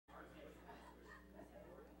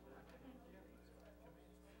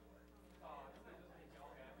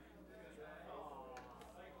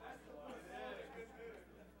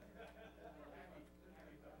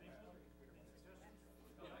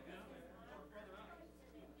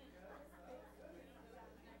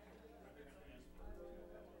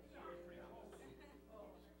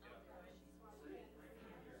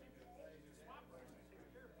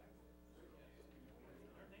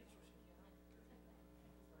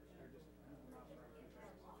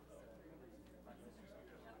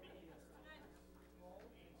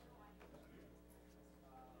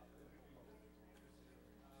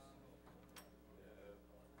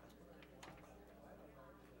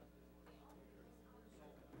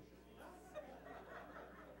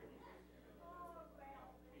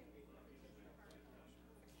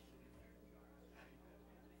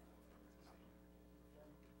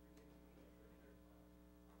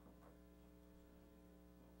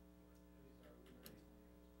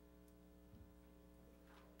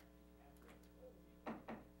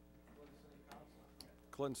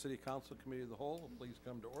Clinton City Council Committee of the Whole will please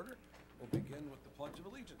come to order. We'll begin with the Pledge of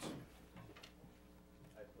Allegiance.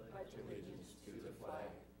 I pledge allegiance to the flag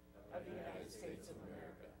of the United States of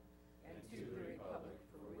America and to the republic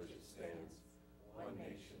for which it stands, one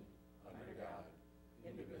nation, under God,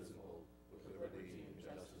 indivisible, with liberty and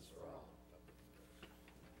justice for all.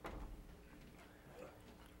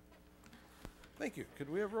 Thank you.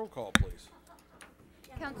 Could we have roll call, please?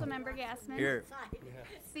 Councilmember Gassman. Here.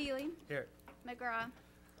 Seeley. Here. McGraw.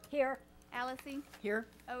 Here. Allison. Here.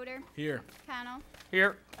 Oder. Here. Connell.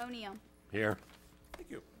 Here. O'Neill. Here.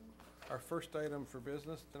 Thank you. Our first item for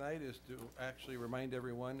business tonight is to actually remind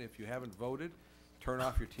everyone, if you haven't voted, turn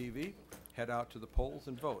off your TV, head out to the polls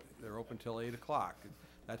and vote. They're open till 8 o'clock.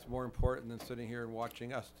 That's more important than sitting here and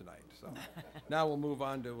watching us tonight. So now we'll move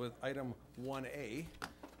on to with item 1A,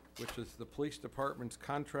 which is the police department's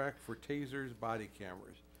contract for tasers body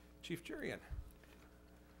cameras. Chief Jurian.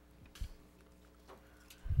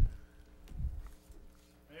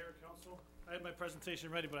 Mayor, Council, I had my presentation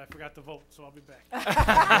ready, but I forgot to vote, so I'll be back.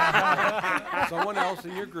 Someone else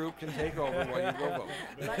in your group can take over while you go vote.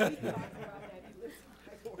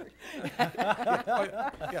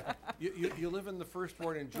 Yeah, you live in the first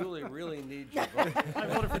ward, and Julie really needs your vote. I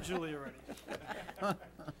voted for Julie already.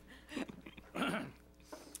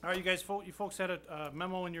 All right, you folks had a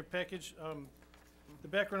memo in your package. The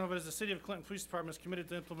background of it is the City of Clinton Police Department is committed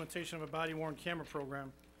to the implementation of a body-worn camera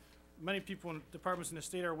program. Many people in departments in the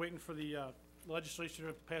state are waiting for the legislature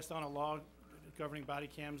to pass down a law governing body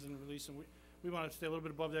cams and release them. We want to stay a little bit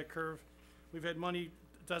above that curve. We've had money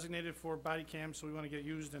designated for body cams, so we want to get it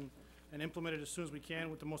used and implemented as soon as we can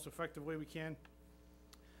with the most effective way we can.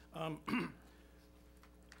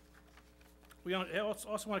 We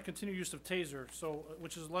also want to continue use of taser,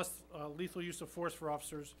 which is less lethal use of force for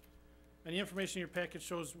officers. And the information in your package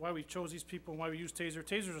shows why we chose these people and why we use taser.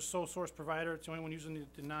 Taser is a sole source provider. It's the only one using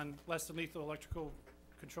the less than lethal electrical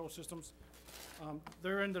control systems.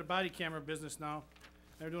 They're into the body camera business now,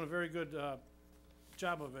 and they're doing a very good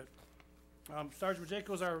job of it. Sergeant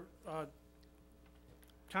Majeko is our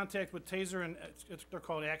contact with taser, and they're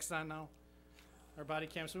called Axon now. Our body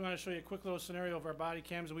cams. So we want to show you a quick little scenario of our body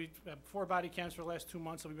cams. We have 4 body cams for the last 2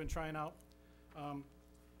 months that we've been trying out.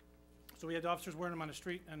 So we had the officers wearing them on the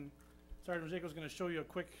street, and Sergeant Majeko is going to show you a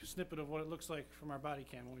quick snippet of what it looks like from our body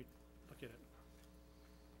cam when we look at it.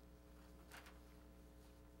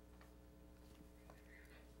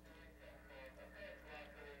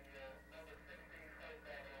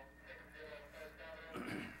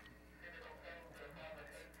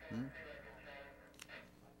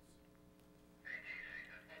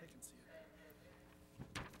 They can see it.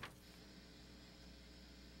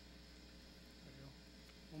 There you go.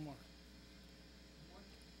 One more.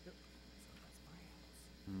 Yep.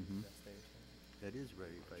 Mm-hmm. That is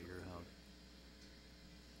right by your house.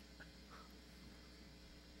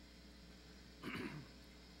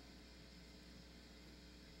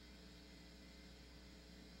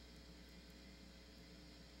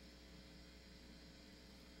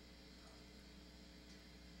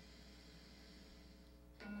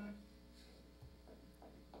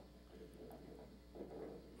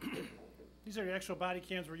 These are the actual body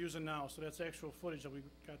cams we're using now, so that's actual footage that we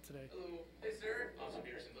got today. Hello. Hey, sir. Officer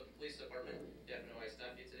Peterson, Clinton Police Department. Do you happen to know why I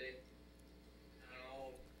stopped you today? I don't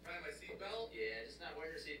know. Probably my seatbelt? Yeah, just not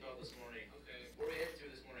wearing your seatbelt this morning. Okay. Where are we headed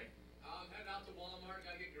to this morning? I'm heading out to Walmart.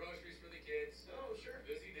 Gotta get groceries for the kids. Oh, sure.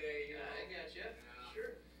 Busy day, you know. I got you. Yeah.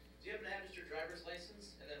 Sure. Do you happen to have just your driver's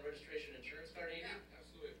license and then registration insurance card handy? Yeah,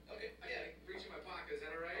 absolutely. Okay. I can reach in my pocket. Is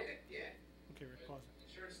that all right? Okay. Yeah. Okay, Rick, pause it.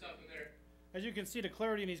 Insurance stuff in there. As you can see, the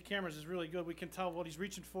clarity in these cameras is really good. We can tell what he's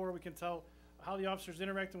reaching for. We can tell how the officer's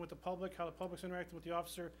interacting with the public, how the public's interacting with the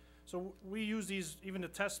officer. So we use these, even the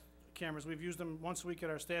test cameras, we've used them once a week at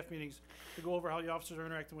our staff meetings to go over how the officers are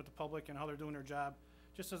interacting with the public and how they're doing their job,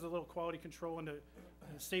 just as a little quality control and the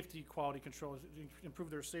safety quality control, improve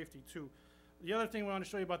their safety too. The other thing we want to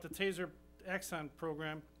show you about the TASER Axon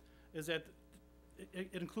program is that it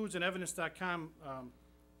includes an evidence.com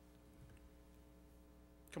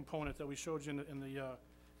component that we showed you in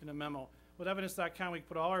the memo. With evidence.com, we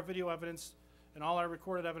put all our video evidence and all our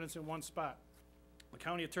recorded evidence in one spot. The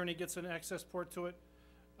county attorney gets an access port to it.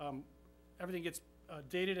 Everything gets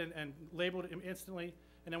dated and labeled instantly,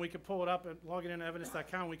 and then we can pull it up and log it into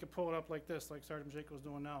evidence.com. We can pull it up like this, like Sergeant Majeko is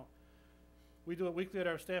doing now. We do it weekly at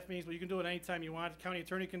our staff meetings, but you can do it anytime you want. The county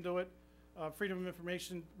attorney can do it. Freedom of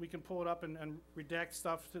information, we can pull it up and redact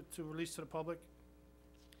stuff to release to the public,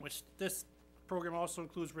 which this program also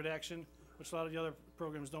includes redaction, which a lot of the other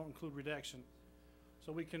programs don't include redaction.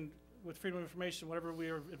 So we can, with freedom of information, whatever we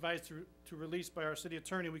are advised to release by our city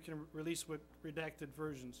attorney, we can release with redacted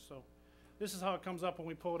versions. So This is how it comes up when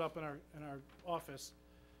we pull it up in our office.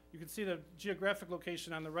 You can see the geographic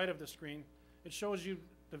location on the right of the screen. It shows you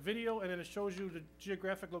the video, and then it shows you the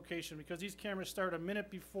geographic location, because these cameras start a minute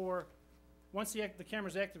before. Once the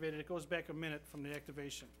camera's activated, it goes back a minute from the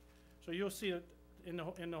activation. So you'll see it in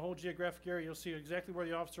the whole geographic area. You'll see exactly where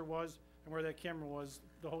the officer was and where that camera was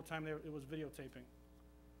the whole time it was videotaping.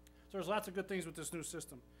 So there's lots of good things with this new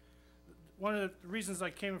system. One of the reasons I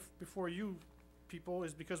came before you people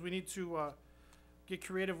is because we need to get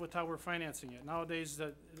creative with how we're financing it. Nowadays,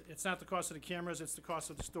 it's not the cost of the cameras, it's the cost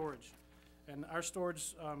of the storage. And our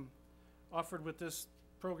storage offered with this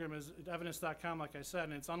program is at evidence.com, like I said,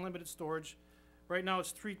 and it's unlimited storage. Right now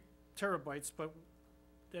it's 3 terabytes, but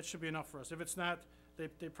that should be enough for us. If it's not,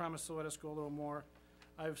 they promise to let us go a little more.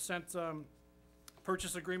 I've sent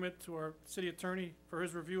purchase agreement to our city attorney for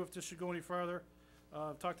his review if this should go any farther.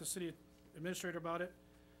 I've talked to the city administrator about it.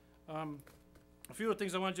 A few of the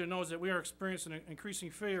things I wanted you to know is that we are experiencing an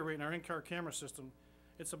increasing failure rate in our in-car camera system.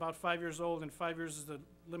 It's about 5 years old, and 5 years is the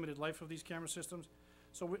limited life of these camera systems.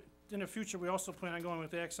 So in the future, we also plan on going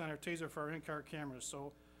with Axon or Taser for our in-car cameras.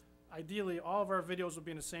 So ideally, all of our videos will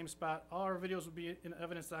be in the same spot. All our videos will be in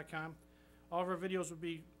evidence.com. All of our videos will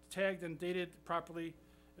be tagged and dated properly.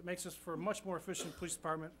 It makes us for a much more efficient police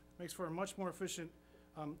department, makes for a much more efficient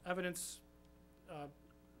evidence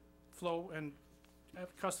flow and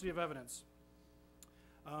custody of evidence.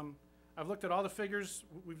 I've looked at all the figures.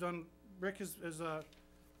 Rick has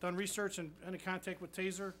done research and in contact with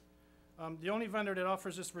Taser. The only vendor that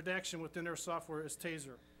offers this redaction within their software is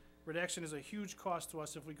Taser. Redaction is a huge cost to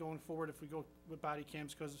us if we go forward, if we go with body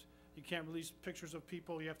cams, because you can't release pictures of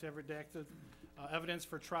people. You have to have redacted evidence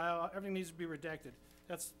for trial. Everything needs to be redacted.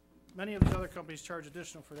 Many of these other companies charge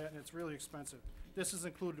additional for that, and it's really expensive. This is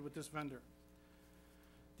included with this vendor.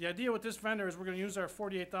 The idea with this vendor is we're going to use our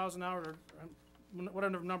 48,000 hours, or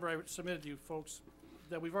whatever number I submitted to you folks,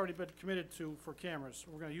 that we've already been committed to for cameras.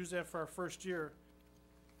 We're going to use that for our first year,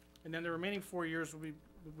 and then the remaining 4 years will be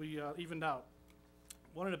evened out.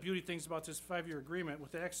 One of the beauty things about this 5-year agreement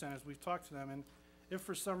with Axon is we've talked to them, and if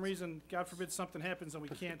for some reason, God forbid, something happens and we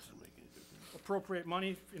can't appropriate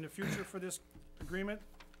money in the future for this agreement,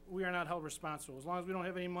 we are not held responsible. As long as we don't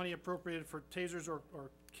have any money appropriated for tasers or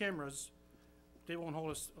cameras, they won't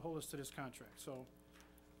hold us to this contract. So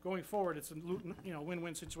going forward, it's a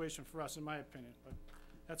win-win situation for us, in my opinion. But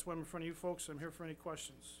that's why I'm in front of you folks. I'm here for any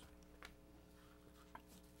questions.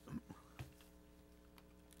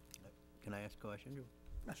 Can I ask a question?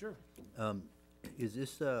 Sure. Is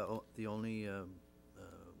this the only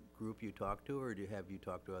group you talked to, or have you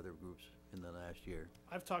talked to other groups in the last year?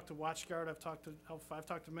 I've talked to WatchGuard, I've talked to Alpha, I've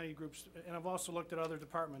talked to many groups, and I've also looked at other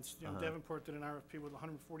departments. Davenport did an RFP with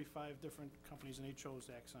 145 different companies, and they chose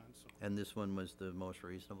Axon. So. And this one was the most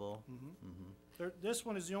reasonable? This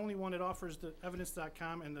one is the only one that offers the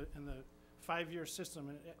evidence.com and the 5-year system.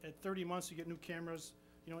 And at 30 months, you get new cameras,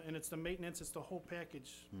 and it's the maintenance, it's the whole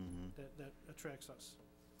package that attracts us.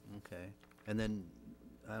 Okay. And then,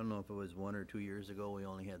 I don't know if it was 1 or 2 years ago, we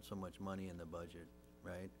only had so much money in the budget,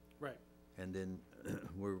 right? Right. And then,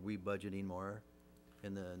 were we budgeting more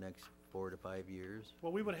in the next 4 to 5 years?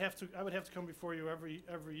 Well, I would have to come before you every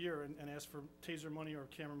year and ask for taser money or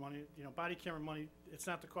camera money. Body camera money, it's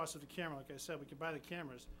not the cost of the camera. Like I said, we can buy the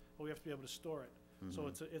cameras, but we have to be able to store it. So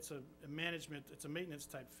it's a management, it's a maintenance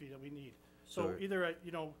type fee that we need. So either, I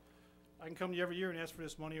can come to you every year and ask for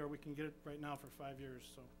this money, or we can get it right now for 5 years,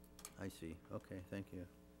 so. I see. Okay, thank you.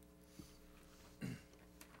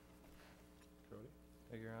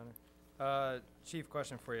 Thank you, Your Honor. Chief,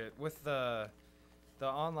 question for you. With the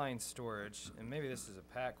online storage, and maybe this is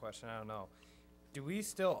a Pat question, I don't know. Do we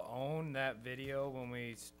still own that video when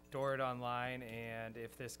we store it online, and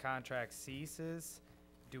if this contract ceases,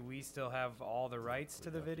 do we still have all the rights to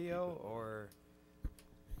the video, or?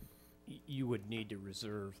 You would need to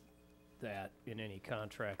reserve that in any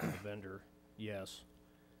contract with the vendor, yes.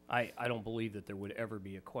 I don't believe that there would ever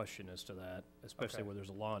be a question as to that, especially where there's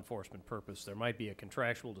a law enforcement purpose. There might be a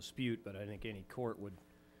contractual dispute, but I think any court would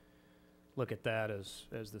look at that as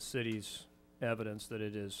the city's evidence that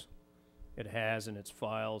it has in its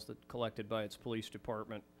files that collected by its police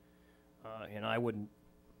department. And I wouldn't,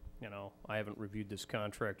 I haven't reviewed this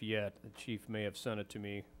contract yet. The chief may have sent it to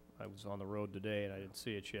me. I was on the road today and I didn't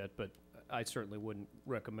see it yet, but I certainly wouldn't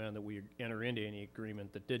recommend that we enter into any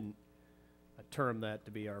agreement that didn't term that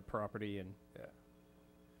to be our property and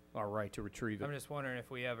our right to retrieve it. I'm just wondering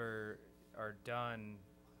if we ever are done,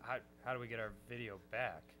 how do we get our video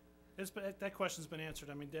back? That question's been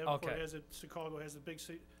answered. I mean, Davenport has it, Chicago has it, big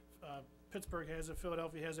city, Pittsburgh has it,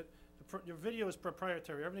 Philadelphia has it. Your video is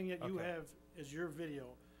proprietary. Everything that you have is your video.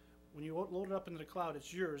 When you load it up into the cloud,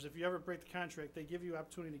 it's yours. If you ever break the contract, they give you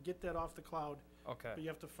opportunity to get that off the cloud, Okay. but you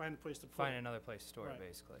have to find a place to put Find it. another place to store Right. it,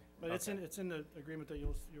 basically. But it's Okay. in the agreement that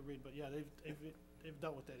you'll read, but yeah, they've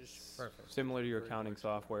dealt with that issue. Perfect. Similar to your accounting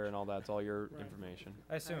software and all that's all your Right. information.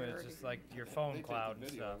 I assume it's just like your phone cloud and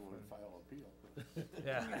stuff.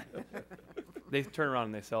 Yeah. They turn around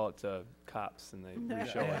and they sell it to cops and they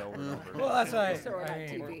re-show it over and over. Well, that's why, Throw it on I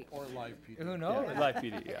mean, TV. Or live PD. who knows? Live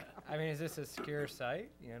PD, yeah. I mean, is this a secure site?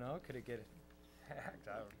 You know, could it get hacked?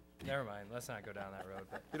 Never mind. Let's not go down that road.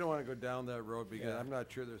 But You don't want to go down that road because Yeah. I'm not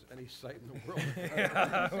sure there's any site in the world.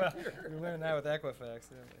 yeah, well, we learned that with Equifax,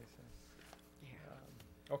 didn't we?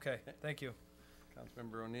 So, okay, thank you.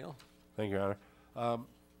 Councilmember O'Neill? Thank you, Your Honor.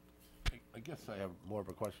 I guess I have more of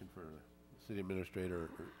a question for the city administrator.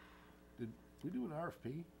 Did we do an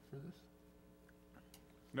RFP for this?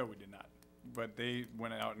 No, we did not. But they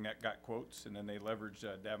went out and got quotes, and then they leveraged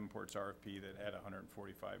Davenport's RFP that had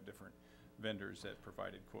 145 different vendors that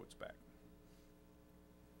provided quotes back.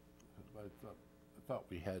 I thought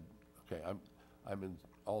we had, okay, I'm in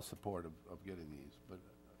all support of getting these, but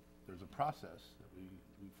there's a process that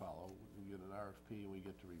we follow. We get an RFP and we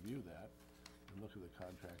get to review that and look at the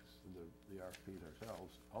contracts and the RFPs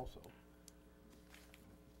ourselves also.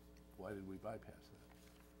 Why did we bypass that?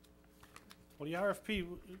 Well, the RFP,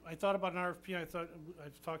 I thought about an RFP, I've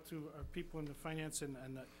talked to our people in the finance, and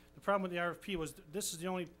the problem with the RFP was, this is the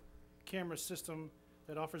only camera system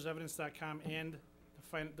that offers evidence.com and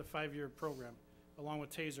the 5-year program, along with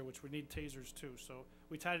TASER, which we need TASERs too. So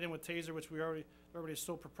we tied it in with TASER, which we already is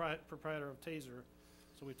sole proprietor of TASER,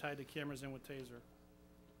 so we tied the cameras in with TASER.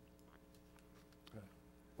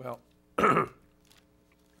 Well,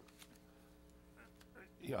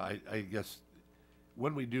 yeah, I guess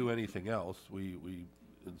when we do anything else, we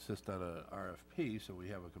insist on a RFP, so we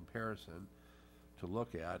have a comparison to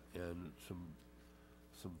look at and some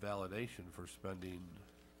validation for spending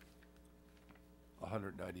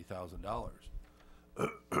 $190,000.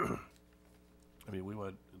 I mean, we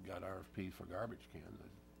went and got RFPs for garbage cans.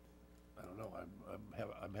 I don't know.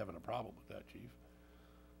 I'm having a problem with that, Chief.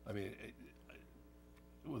 I mean,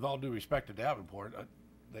 with all due respect to Davenport,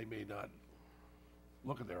 they may not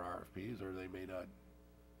look at their RFPs, or they may not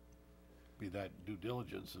be that due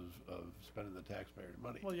diligence of spending the taxpayers'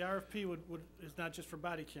 money. Well, the RFP is not just for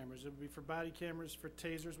body cameras. It would be for body cameras, for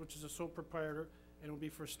TASERs, which is a sole proprietor, and it would be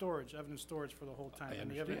for storage, evidence storage for the whole time. I in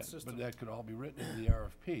the evidence understand, system. but that could all be written in the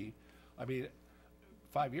RFP. I mean,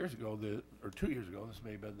 5 years ago, or 2 years ago, this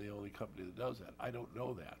may have been the only company that does that. I don't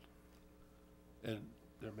know that. And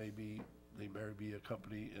there may be a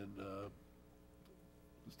company in the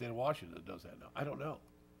state of Washington that does that now. I don't know.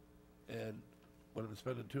 And when I'm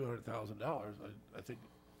spending $200,000, I think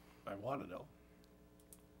I want to know.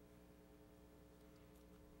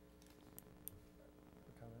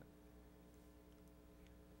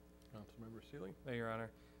 Councilmember Seelig? No, Your Honor.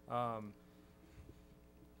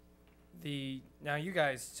 Now you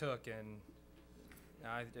guys took and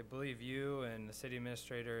I believe you and the city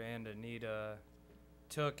administrator and Anita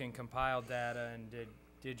took and compiled data and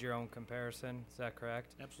did your own comparison. Is that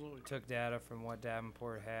correct? Absolutely. Took data from what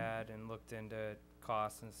Davenport had and looked into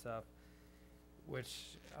costs and stuff,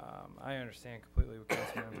 which I understand completely what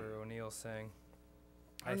Councilmember O'Neill's saying.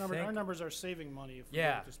 Our numbers are saving money if we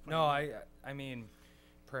Yeah. at this point. No, I mean,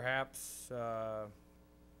 perhaps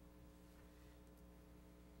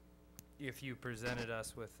if you presented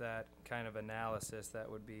us with that kind of analysis,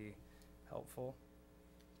 that would be helpful.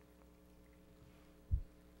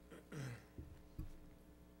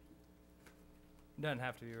 Doesn't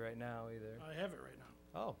have to be right now either. I have it right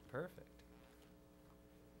now. Oh, perfect.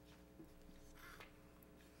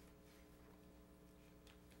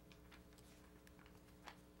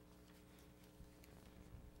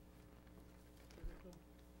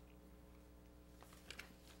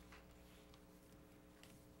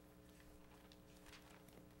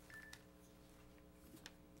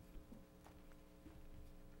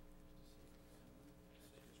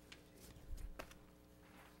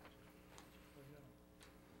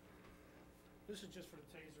 This is just for the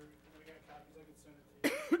TASER, and we got copies, I can send it to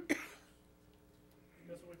you.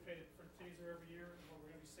 That's what we paid for the TASER every year, and what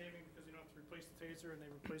we're gonna be saving, because you don't have to replace the TASER, and they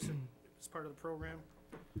replace it as part of the program.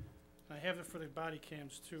 And I have it for the body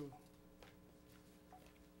cams too.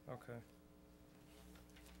 Okay.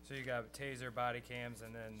 So you got taser, body cams,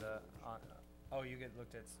 and then oh, you get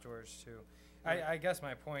looked at storage too. I guess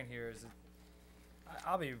my point here is that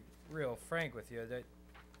I'll be real frank with you that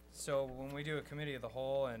so when we do a committee of the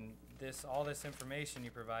whole and all this information you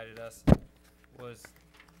provided us was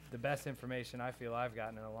the best information I feel I've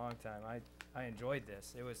gotten in a long time. I enjoyed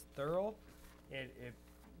this. It was thorough. It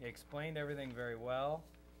explained everything very well.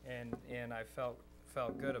 and I felt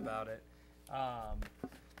good about it. I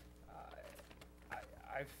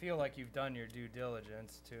feel like you've done your due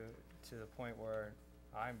diligence to the point where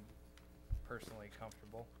I'm personally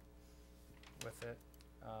comfortable with it.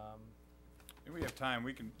 If we have time,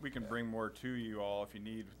 we can bring more to you all if you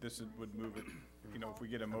need. Would move it, if we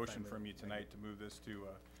get a motion from you tonight to move this to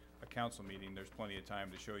a council meeting, there's plenty of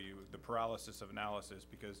time to show you the paralysis of analysis,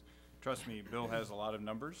 because trust me, Bill has a lot of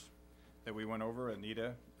numbers that we went over,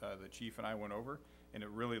 Anita, the chief and I went over, and it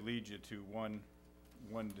really leads you to one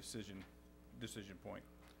decision point.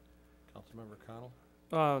 Councilmember Connell?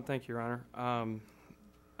 Thank you, Your Honor.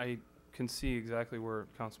 I can see exactly where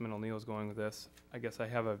Councilman O'Neill is going with this. I guess I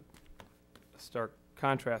have a stark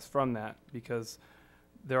contrast from that, because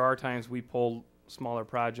there are times we pull smaller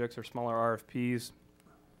projects or smaller RFPs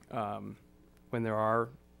when there are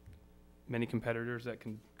many competitors that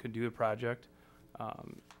could do a project.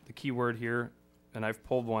 The key word here, and I've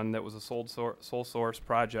pulled one that was a sole source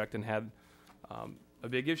project and had a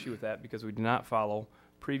big issue with that because we did not follow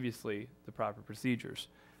previously the proper procedures.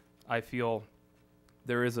 I feel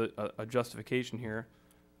there is a justification here.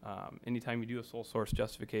 Anytime you do a sole source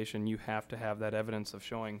justification, you have to have that evidence of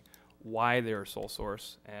showing why they're sole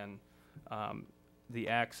source, and the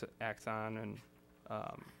Axon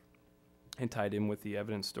and tied in with the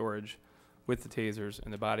evidence storage with the tasers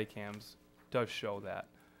and the body cams does show that.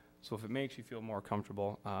 So if it makes you feel more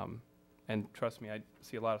comfortable, and trust me, I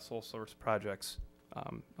see a lot of sole source projects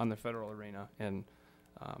on the federal arena, and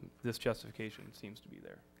this justification seems to be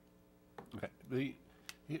there. Okay.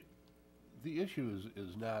 The issue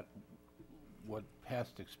is not what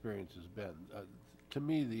past experience has been. To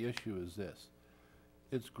me, the issue is this.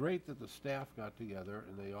 It's great that the staff got together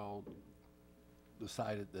and they all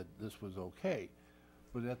decided that this was okay.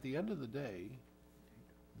 But at the end of the day,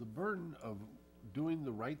 the burden of doing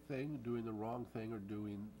the right thing, doing the wrong thing, or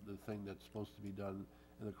doing the thing that's supposed to be done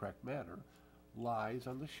in the correct manner lies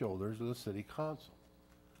on the shoulders of the city council.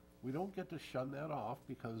 We don't get to shun that off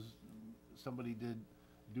because somebody did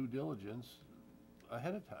due diligence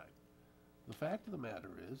ahead of time. The fact of the matter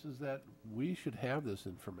is that we should have this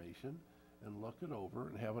information and look it over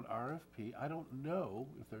and have an RFP. I don't know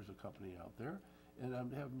if there's a company out there, and I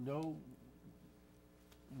have no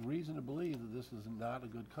reason to believe that this is not a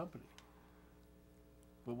good company.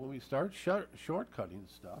 But when we start shortcutting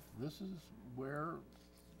stuff, this is where,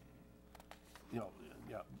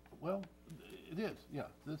 well, it is,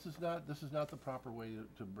 this is not the proper way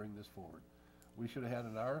to bring this forward. We should have had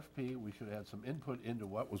an RFP, we should have had some input into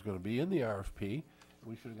what was going to be in the RFP,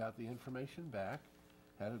 we should have got the information back,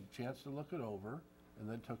 had a chance to look it over, and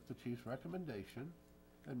then took the chief's recommendation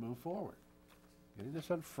and moved forward. Getting this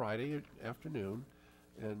on Friday afternoon,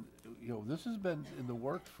 and this has been in the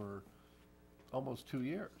works for almost 2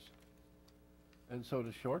 years. And so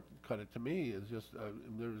to shortcut it to me is just,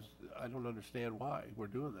 I don't understand why we're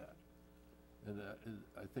doing that. And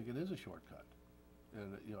I think it is a shortcut.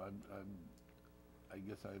 And, I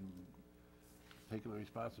guess I'm taking the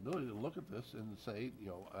responsibility to look at this and say,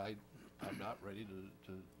 I'm not ready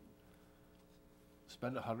to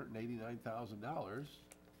spend $189,000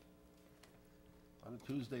 on a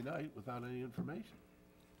Tuesday night without any information.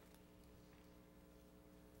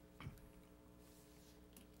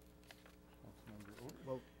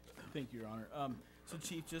 Well, thank you, Your Honor. So,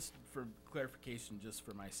 Chief, just for clarification, just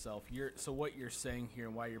for myself, so what you're saying here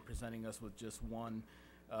and why you're presenting us with just one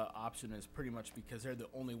option is pretty much because they're the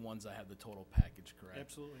only ones that have the total package, correct?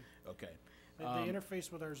 Absolutely. Okay. They interface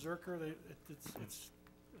with our Zerker.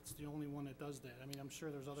 It's the only one that does that. I mean, I'm sure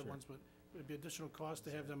there's other ones, but it'd be additional cost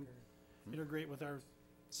to have them integrate with our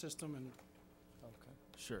system and. Okay.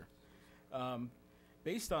 Sure.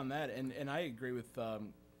 Based on that, and I agree with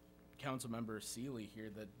Councilmember Seeley here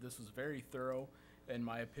that this was very thorough, in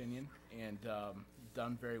my opinion, and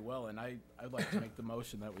done very well. And I'd like to make the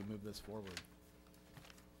motion that we move this forward.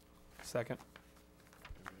 Second.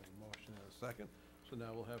 We have a motion and a second, so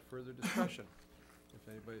now we'll have further discussion. If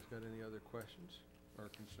anybody's got any other questions or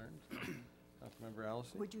concerns. Councilmember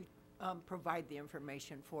Allison? Would you provide the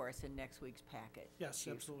information for us in next week's packet? Yes,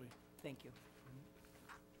 Chief? absolutely. Thank you.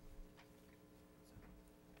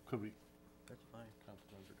 Could we? That's fine.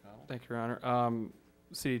 Councilmember Connell? Thank you, Your Honor.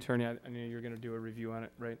 City Attorney, I know you're going to do a review on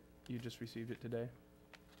it, right? You just received it today?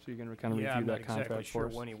 So you're going to kind of Yeah, review I'm not that contract exactly sure for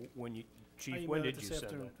us? when you, I Chief, emailed when it did you this send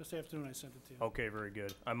afternoon. that? This afternoon I sent it to you. Okay, very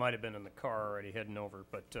good. I might have been in the car already heading over,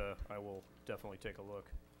 but I will definitely take a look.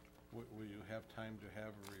 Will you have time to have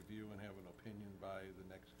a review and have an opinion by the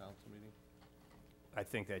next council meeting? I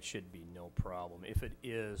think that should be no problem. If it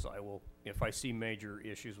is, I will, if I see major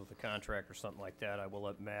issues with the contract or something like that, I will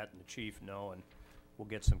let Matt and the chief know, and we'll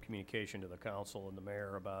get some communication to the council and the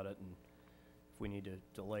mayor about it, and if we need to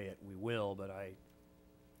delay it, we will, but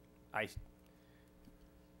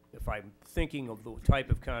if I'm thinking of the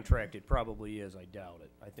type of contract it probably is, I doubt it.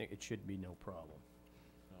 I think it should be no problem.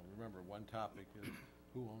 Now, remember, one topic is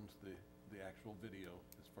who owns the actual video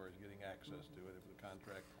as far as getting access to it if the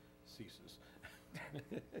contract ceases.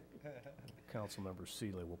 Councilmember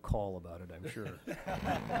Seeley will call about it, I'm sure.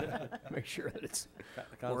 Make sure that it's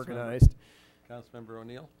Councilmember- organized. Councilmember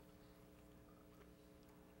O'Neill?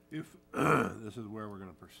 If this is where we're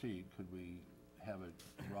gonna proceed, could we have it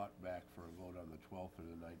brought back for a vote on the 12th or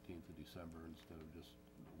the 19th of December instead of just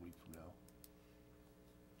a week from now?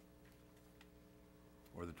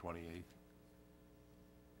 Or the 28th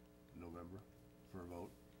November for a vote?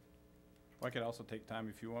 Well, I could also take time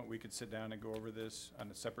if you want. We could sit down and go over this on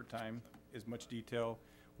a separate time, as much detail.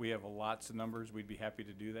 We have lots of numbers. We'd be happy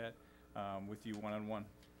to do that with you one-on-one.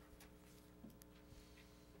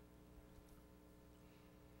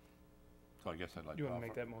 So I guess I'd like You to wanna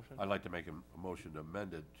make offer- that motion? I'd like to make a motion to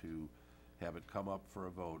amend it to have it come up for a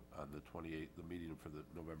vote on the 28th, the meeting for the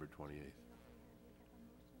November 28th.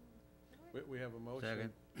 We have a motion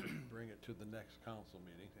Second. to bring it to the next council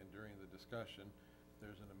meeting, and during the discussion,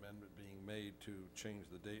 there's an amendment being made to change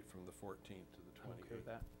the date from the 14th to the I'm okay 28th. with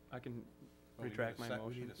that. I can Oh, we need retract a my sec-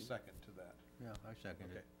 motion. We need a second to that. Yeah, I second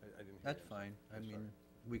Okay, it. I didn't hear That's you. fine. I I'm sorry. mean,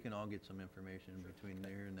 we can all get some information between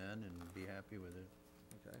there and then and be happy with it.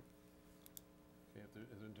 Okay. Okay, if there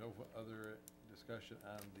is no other discussion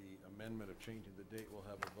on the amendment of changing the date, we'll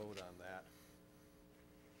have a vote on that.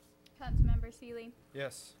 Councilmember Seeley,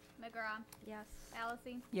 Yes. McGraw, Yes.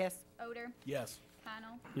 Allison, Yes. Odor, Yes.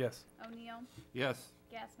 Connell, Yes. O'Neill, Yes.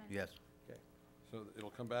 Gassman. Yes. Okay, so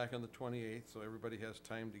it'll come back on the 28th, so everybody has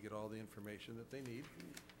time to get all the information that they need.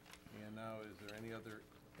 And now, is there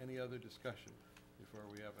any other discussion before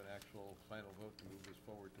we have an actual final vote to move this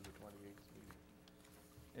forward to the 28th meeting?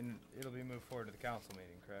 And it'll be moved forward to the council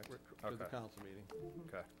meeting, correct? To the Okay. council meeting.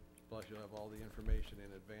 Okay. Plus, you'll have all the information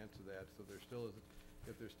in advance of that, so if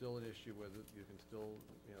there's still an issue with it, you can still,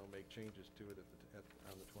 make changes to it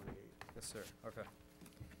on the 28th. Yes, sir. Okay.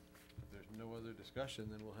 If there's no other discussion,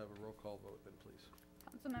 then we'll have a roll call vote then, please.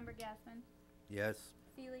 Councilmember Gassman, Yes.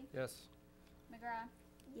 Seeley, Yes. McGraw,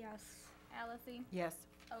 Yes. Allison, Yes.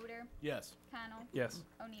 Odor, Yes. Connell, Yes.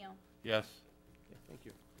 O'Neill. Yes. Thank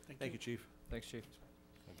you. Thank you, Chief. Thanks, Chief.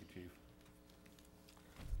 Thank you, Chief.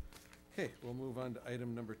 Okay, we'll move on to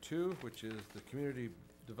item number 2, which is the Community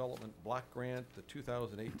Development Block Grant, the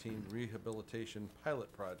 2018 Rehabilitation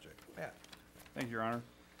Pilot Project. Matt? Thank you, Your Honor.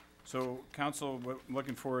 So, council, what I'm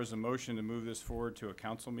looking for is a motion to move this forward to a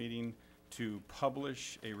council meeting to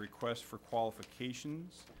publish a request for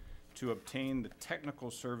qualifications to obtain the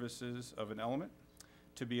technical services of an element,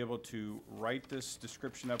 to be able to write this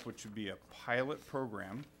description up, which would be a pilot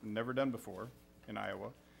program, never done before in Iowa,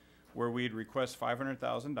 where we'd request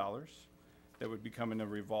 $500,000 that would become in a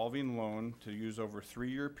revolving loan to use over a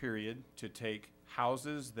 3-year period to take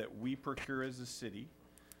houses that we procure as a city,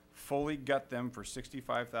 fully gut them for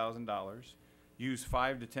 $65,000, use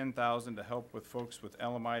 $5,000 to $10,000 to help with folks with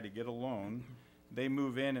LMI to get a loan. They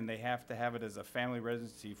move in and they have to have it as a family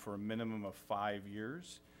residency for a minimum of 5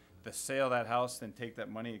 years. The sale of that house, then take that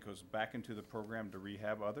money, it goes back into the program to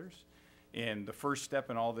rehab others. And the first step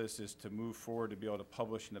in all this is to move forward to be able to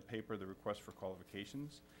publish in the paper the request for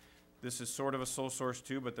qualifications. This is sort of a sole source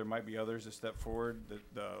too, but there might be others that step forward.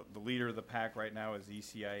 The leader of the pack right now is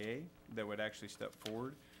ECIA that would actually step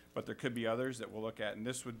forward, but there could be others that we'll look at. And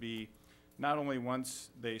this would be not only once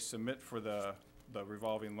they submit for the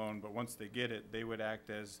revolving loan, but once they get it, they would act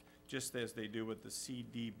as, just as they do with the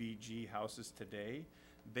CDBG houses today,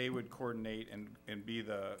 they would coordinate and be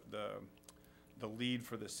the lead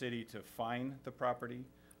for the city to find the property,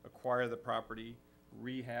 acquire the property,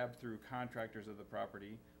 rehab through contractors of the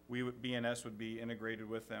property. BNS would be integrated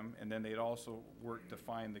with them, and then they'd also work to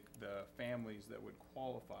find the families that would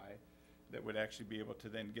qualify, that would actually be able to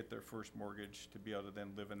then get their first mortgage to be able to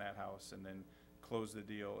then live in that house and then close the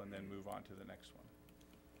deal and then move on to the next one.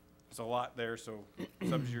 There's a lot there, so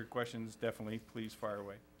subject to your questions, definitely, please fire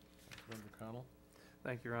away. Member Connell?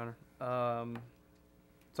 Thank you, Your Honor.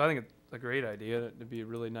 So I think it's a great idea. It'd be a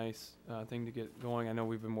really nice thing to get going. I know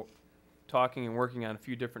we've been talking and working on a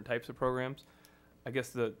few different types of programs. I guess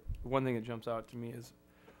the one thing that jumps out to me is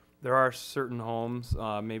there are certain homes,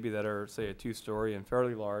 maybe that are, say, a 2-story and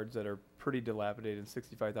fairly large, that are pretty dilapidated.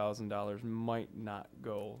 $65,000 might not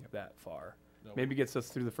go that far. No. Maybe gets us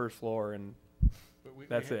through the first floor and But we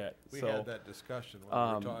That's had- it. We So, had that discussion when we were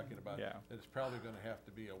um, talking about, yeah. that it's probably gonna have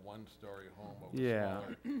to be a one-story home over Yeah.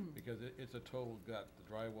 smaller, because it's a total gut,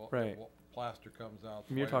 the drywall, Right. plaster comes out.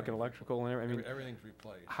 I mean, you're talking wiring's electrical and everything. I mean, everything's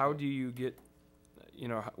replaced. how so- do you get,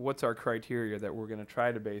 what's our criteria that we're going to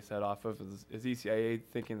try to base that off of? Is ECIA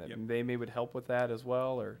thinking that Yep. they may would help with that as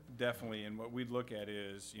well, or? Definitely, and what we'd look at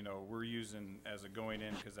is, we're using as a going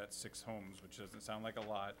in, because that's 6 homes, which doesn't sound like a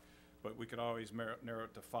lot, but we could always narrow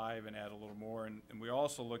it to 5 and add a little more, and we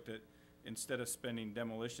also looked at, instead of spending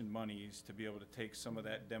demolition monies, to be able to take some of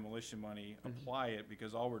that demolition money, apply it,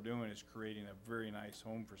 because all we're doing is creating a very nice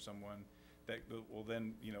home for someone that will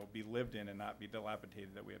then, be lived in and not be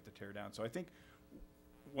dilapidated that we have to tear down. So I think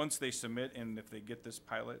once they submit and if they get this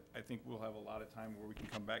pilot, I think we'll have a lot of time where we can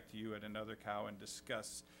come back to you at another cow and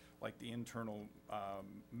discuss like the internal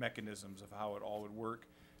mechanisms of how it all would work,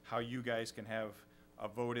 how you guys can have a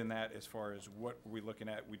vote in that as far as what we're looking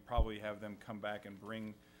at. We'd probably have them come back and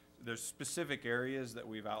bring, there's specific areas that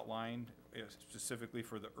we've outlined specifically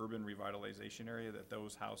for the urban revitalization area, that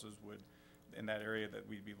those houses would, in that area, that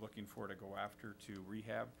we'd be looking for to go after to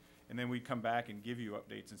rehab. And then we'd come back and give you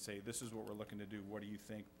updates and say, this is what we're looking to do. What do you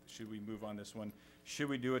think? Should we move on this one? Should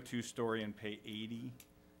we do a 2-story and pay 80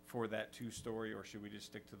 for that 2-story, or should we just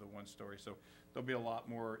stick to the 1-story? So there'll be a lot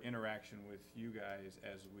more interaction with you guys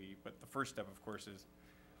but the first step, of course, is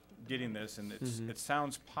getting this, and it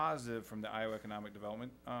sounds positive from the Iowa Economic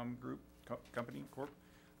Development Group, Company Corp.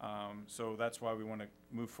 So that's why we want to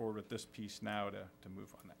move forward with this piece now to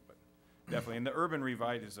move on that. But definitely, and the urban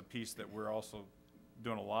revite is a piece that we're also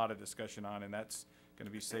doing a lot of discussion on, and that's going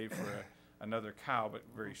to be saved for another cow, but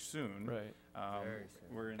very soon. Right. Very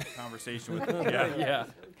soon. We're in conversation with yeah,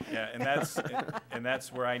 and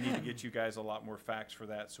that's where I need to get you guys a lot more facts for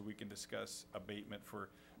that, so we can discuss abatement for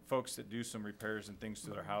folks that do some repairs and things to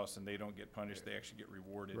their house and they don't get punished; they actually get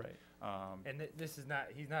rewarded. Right. And this is not,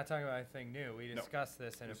 he's not talking about anything new. We discussed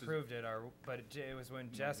this and This is- approved it, but it was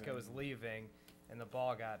when Jessica was leaving and the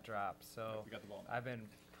ball got dropped. So We got the ball now. I've been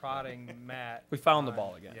prodding Matt. We found the on-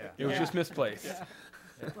 ball again. Yeah. It was just misplaced.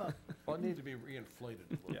 Well, it needs to be reinflated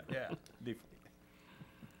a little bit. Yeah. Definitely.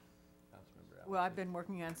 Councilmember Well, I've Allison. been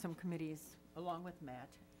working on some committees along with Matt,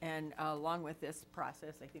 and along with this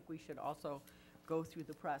process, I think we should also go through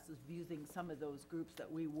the process of using some of those groups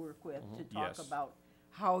that we work with to talk Yes. about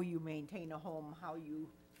how you maintain a home, how you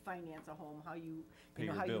finance a home, how you, Pay you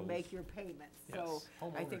know, your how you bills. make your payments. So Yes.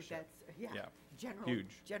 I think Homeownership. that's, Yeah. general,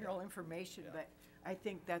 general Huge. information, but I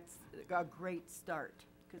think that's a great start,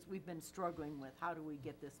 because we've been struggling with how do we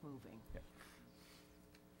get this moving.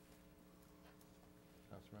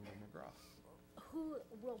 Councilmember McGraw. Who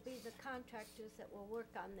will be the contractors that will work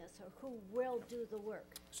on this, or who will do the work?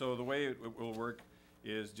 So the way it will work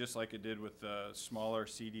is just like it did with the smaller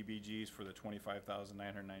CDBGs for the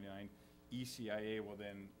 $25,999. ECIA will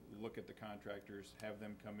then look at the contractors, have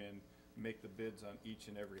them come in, make the bids on each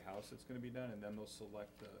and every house that's going to be done, and then they'll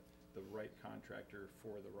select the right contractor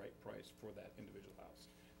for the right price for that individual house.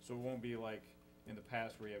 So it won't be like in the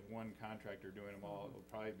past where you have one contractor doing them all. It'll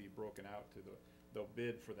probably be broken out to they'll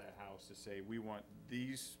bid for that house to say, we want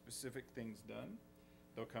these specific things done.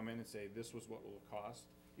 They'll come in and say, this was what it will cost,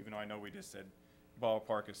 even though I know we just said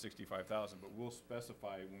ballpark is $65,000, but we'll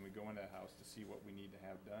specify when we go into that house to see what we need to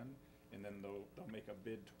have done, and then they'll make a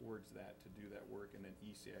bid towards that to do that work, and then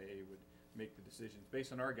ECIA would make the decisions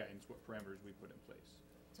based on our guidance, what parameters we put in place.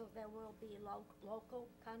 So there will be local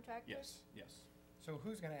contractors? Yes. So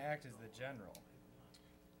who's going to act as the general?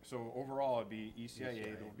 So overall, it'd be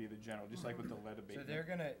ECIA that will be the general, just like with the lead So abatement. they're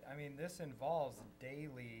going to, I mean, this involves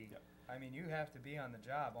daily, Yep. I mean, you have to be on the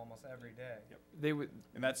job almost every day. Yep. They would,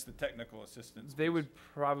 And that's the technical assistance. they would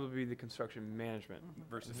probably be the construction management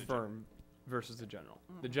Versus the firm versus the general.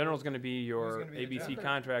 The general's gonna be your gonna be the ABC general?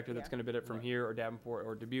 contractor that's Yeah. gonna bid it from Right. here or Davenport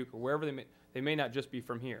or Dubuque or wherever they may not just be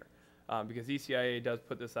from here. Because ECIA does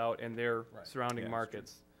put this out in their Right. surrounding Yeah, that's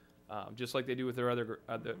markets, just like they do with their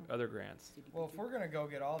other grants. Well, if we're going to go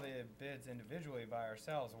get all the bids individually by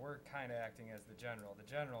ourselves, we're kind of acting as the general. The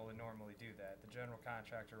general would normally do that. The general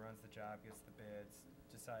contractor runs the job, gets the bids,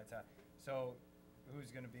 decides how. So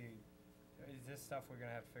who's going to be, is this stuff we're going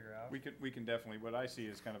to have to figure out? We can definitely, what I see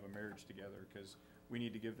is kind of a marriage together, because we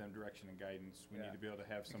need to give them direction and guidance. We Yeah. need to be able to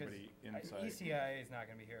have Because somebody inside. ECIA is not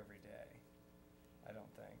going to be here every day, I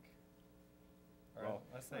don't think. Or Well,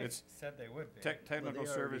 unless they it's- said they would be. Technical they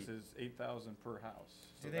service already- is 8,000 per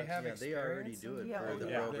house. Do So they that's- have Yeah, they already experience do it Yeah, for the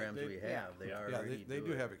yeah. programs They- we they- have. They yeah, already they do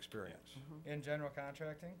do it. have experience. in general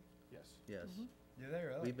contracting? Yes. Yes. Do they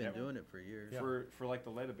really? We've been Yep. doing it for years. For like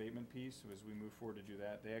the lead abatement piece, as we move forward to do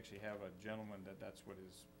that, they actually have a gentleman that's what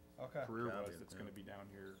his Okay. career Job was here, that's yeah. gonna be down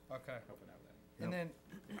here Okay. helping out with that. And then,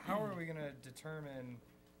 how are we gonna determine,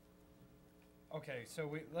 okay,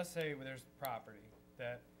 so let's say there's property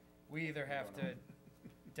that we either have to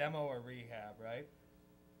demo or rehab, right?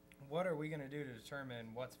 What are we gonna do to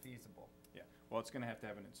determine what's feasible? Yeah, well, it's gonna have to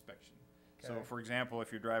have an inspection. So, Okay. for example,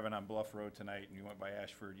 if you're driving on Bluff Road tonight and you went by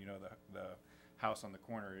Ashford, you know, the house on the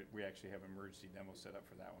corner, we actually have emergency demo set up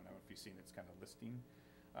for that one. I don't know if you've seen, it's kind of listing.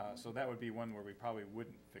 So that would be one where we probably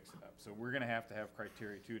wouldn't fix it up. So we're gonna have to have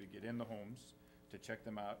criteria too, to get in the homes, to check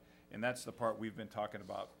them out. And that's the part we've been talking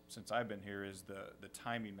about since I've been here, is the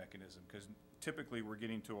timing mechanism. Cause typically we're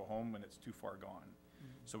getting to a home when it's too far gone.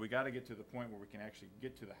 So we gotta get to the point where we can actually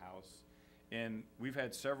get to the house. And we've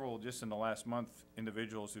had several, just in the last month,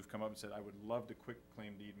 individuals who've come up and said, I would love to quick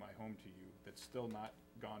claim deed my home to you. That's still not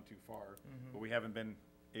gone too far, but we haven't been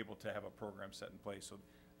able to have a program set in place. So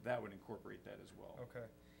that would incorporate that as well. Okay,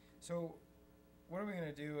 so what are we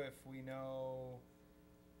gonna do if we know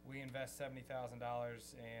we invest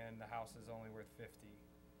 $70,000 and the house is only worth 50?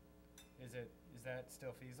 Is that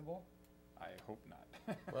still feasible? I hope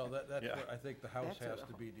not. Well, that's Yeah. where I think the house That's has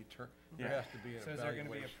a- to be there Yeah. has to be an So is there gonna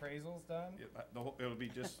be evaluation. appraisals done? It'll be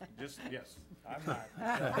just, yes. I'm not.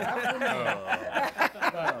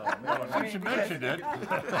 Since you mentioned it.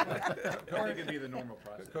 I think it'd be the normal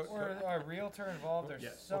process. Or a realtor involved or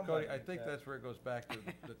Yes. Well, somebody Cody, I like think that. that's where it goes back to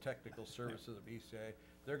the technical services of ECA.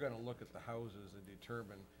 They're gonna look at the houses and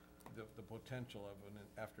determine the potential of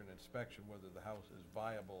after an inspection, whether the house is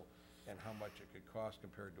viable and how much it could cost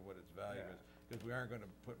compared to what its value Yeah. is. Because we aren't gonna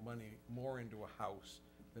put money more into a house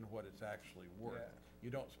than what it's actually worth. Yeah. You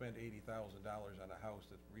don't spend $80,000 on a house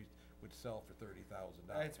that would sell for $30,000.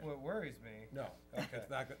 That's what worries me. No, Okay. it's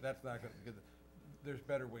not, that's not gonna, because there's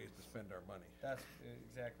better ways to spend our money. That's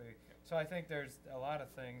exactly. So I think there's a lot of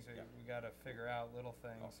things that Yeah. we gotta figure out, little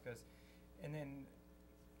things, cause, and then,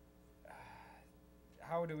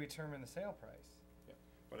 how do we determine the sale price? Yeah.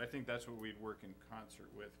 But I think that's what we'd work in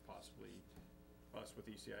concert with, possibly us with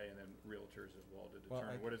ECI and then realtors as well, to Well,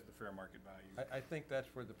 determine I- what is the fair market value. I think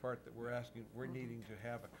that's where the part that we're asking, we're needing to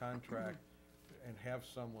have a contract and have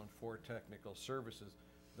someone for technical services.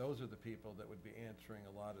 Those are the people that would be answering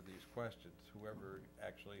a lot of these questions, whoever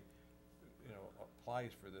actually,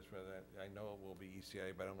 applies for this, whether, I know it will be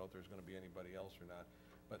ECA, but I don't know if there's gonna be anybody else or not.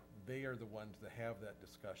 But they are the ones to have that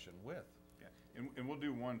discussion with. Yeah, and we'll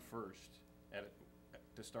do one first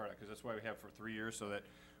to start out, because that's why we have for 3 years, so that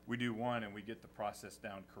we do one and we get the process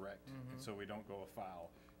down correct, and so we don't go afoul.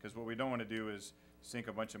 Because what we don't want to do is sink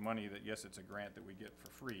a bunch of money that, yes, it's a grant that we get for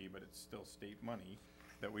free, but it's still state money,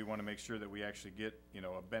 that we want to make sure that we actually get,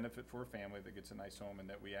 a benefit for a family that gets a nice home, and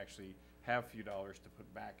that we actually have a few dollars to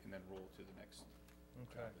put back and then roll to the next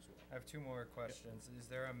Okay. job as well. I have two more questions. Is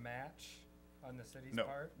there a match on the city's No,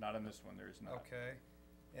 part? not on this one, there is not, Okay,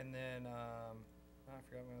 and then, I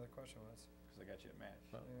forgot what my other question was. because I got you at match.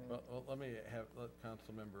 Well, let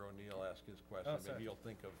Councilmember O'Neill ask his question, Oh, sorry. maybe he'll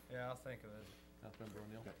think of, Yeah, I'll think of it. Councilmember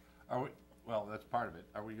O'Neill? Are we, well, that's part of it.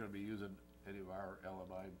 Are we gonna be using any of our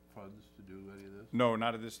LMI funds to do any of this? No,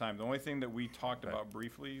 not at this time. The only thing that we talked Okay. about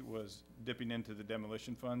briefly was dipping into the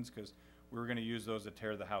demolition funds, because we were gonna use those to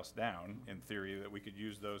tear the house down, in theory, that we could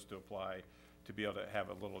use those to apply to be able to have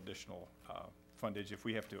a little additional, fundage if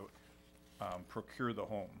we have to, procure the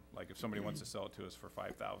home. Like if somebody wants to sell it to us for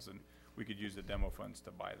 5,000, we could use the demo funds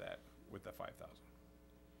to buy that with the 5,000.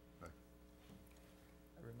 I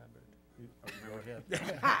remembered. Go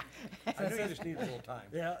ahead. I knew you just need a little time.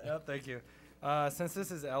 Yeah, thank you. Since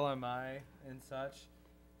this is LMI and such,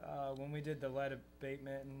 when we did the lead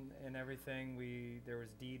abatement and everything, there was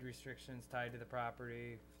deed restrictions tied to the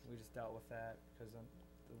property. We just dealt with that because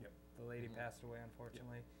Yep. the lady passed away,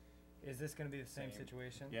 unfortunately. Is this gonna be the same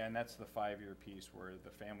situation? Yeah, and that's the 5-year piece where the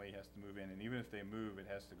family has to move in, and even if they move, it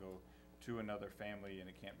has to go to another family and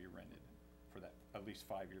it can't be rented for that at least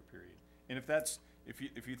 5-year period. And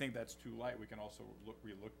if you think that's too light, we can also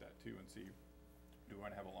relook that too and see, do we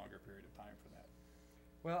wanna have a longer period of time for that?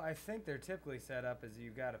 Well, I think they're typically set up as you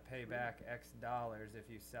gotta pay back X dollars if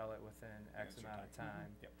you sell it within X Answer amount of time.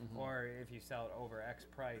 time. Yep. Or if you sell it over X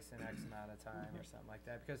price in X amount of time or something like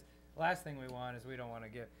that. Because last thing we want is we don't wanna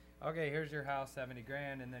give, okay, here's your house, 70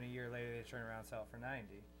 grand, and then a year later they turn around and sell it for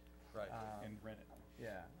 90. Right. And rent it.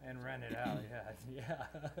 Yeah, and rent it out, yeah.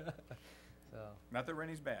 So, Not that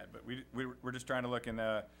renting's bad, but we're just trying to look, and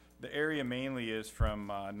the area mainly is from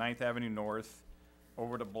 9th Avenue North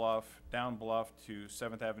over to Bluff, down Bluff to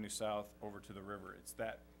 7th Avenue South, over to the river. It's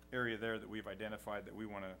that area there that we've identified that we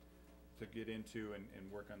want to get into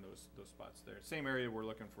and work on those spots there. Same area we're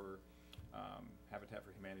looking for Habitat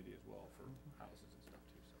for Humanity as well for houses and stuff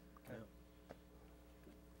too. So. okay.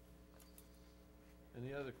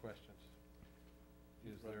 Any other questions?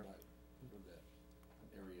 Is there, Run that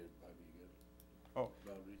area by me again. Oh.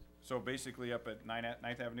 Boundaries. So basically up at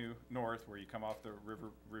Ninth Avenue North, where you come off the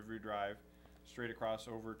Riverview Drive, straight across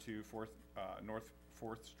over to North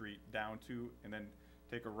Fourth Street, down to, and then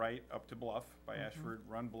take a right up to Bluff by Ashford,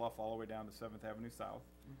 run Bluff all the way down to 7th Avenue South,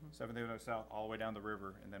 7th Avenue South, all the way down the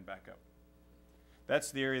river, and then back up.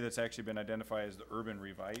 That's the area that's actually been identified as the urban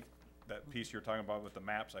revite. That piece you're talking about with the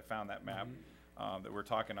maps, I found that map, that we're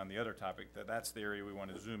talking on the other topic, that's the area we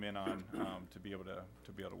want to zoom in on, to be able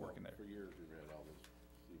to work in there. For years, we ran all this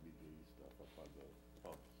CBD stuff up on the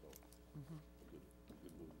pump, so. A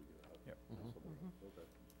good move to get out. Yep. Okay.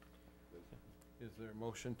 is there a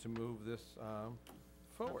motion to move this,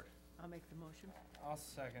 forward? I'll make the motion. I'll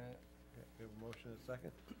second it. Okay, we have a motion and a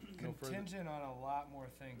second? No further- Contingent on a lot more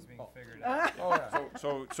things being Oh. figured out. Oh, yeah.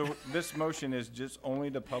 So this motion is just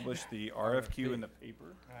only to publish the RFQ in the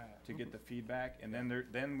paper Alright. to get the feedback, and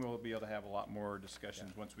then we'll be able to have a lot more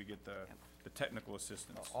discussions once we get the technical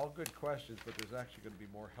assistance. All good questions, but there's actually gonna be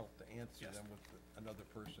more help to answer Yes. them with another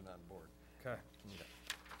person on board. Okay. Okay.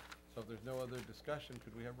 So if there's no other discussion,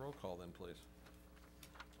 could we have roll call then, please?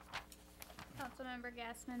 Councilmember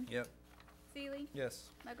Gasman. Yep. Seeley. Yes.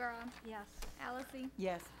 McGraw. Yes. Allison.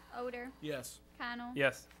 Yes. Odor. Yes. Connell.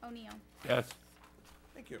 Yes. O'Neill. Yes.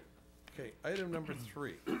 Thank you. Okay, item number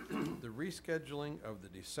 3, the rescheduling of the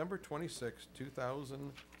December 26,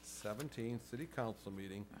 2017 City Council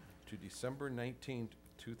meeting to December 19,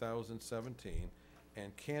 2017,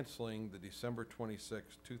 and canceling the December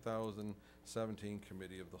 26, 2017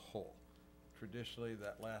 Committee of the Whole. Traditionally,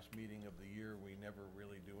 that last meeting of the year, we never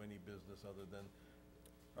really do any business other than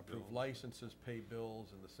approve licenses, pay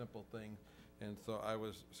bills, and the simple thing. And so I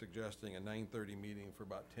was suggesting a 9:30 meeting for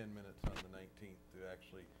about 10 minutes on the 19th to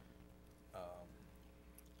actually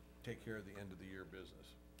take care of the end of the year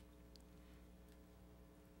business.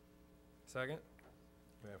 Second?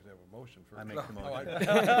 We have to have a motion first. I make the Oh, motion.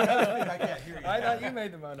 I can't hear you. I thought you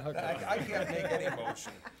made the motion. I can't make any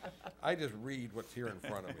motion. I just read what's here in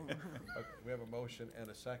front of me. Okay, we have a motion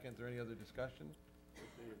and a second. Is there any other discussion?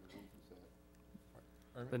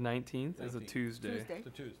 The 19th is a 19th. Tuesday. Tuesday. It's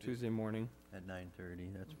a Tuesday. Tuesday morning. At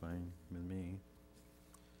 9:30, that's fine with me.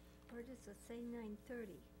 Or does it say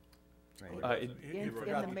 9:30? Right. In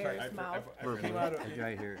the mayor's mouth. It came out of, It's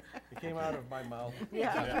right here. it came out of my mouth.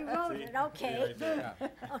 Yeah. You wrote it, okay. Yeah.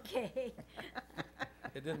 Okay.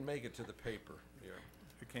 It didn't make it to the paper here.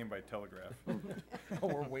 It came by telegraph. Oh,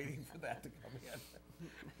 we're waiting for that to come in.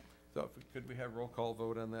 So could we have roll call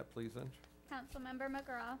vote on that, please, then? Councilmember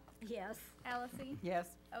McGraw. Yes. Allison.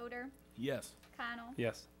 Yes. Odor. Yes. Connell.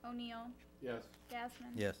 Yes. O'Neill. Yes.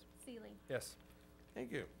 Gasman. Yes. Seeley. Yes.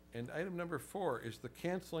 Thank you. And item number 4 is the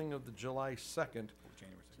canceling of the July 2nd.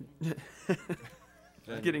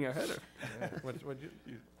 January Getting ahead of. What'd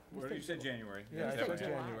You said January. Yeah, I Is that said right?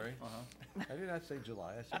 January. Uh-huh. I did not say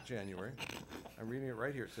July, I said January. I'm reading it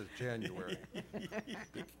right here, it says January.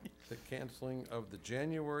 The canceling of the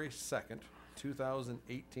January 2nd,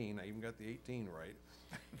 2018, I even got the 18 right,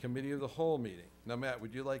 Committee of the Whole meeting. Now, Matt,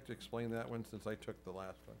 would you like to explain that one, since I took the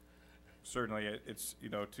last one? Certainly, it's,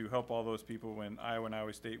 to help all those people when Iowa and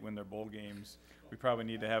Iowa State win their bowl games, we probably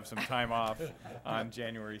need to have some time off on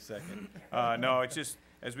January 2nd. No, it's just,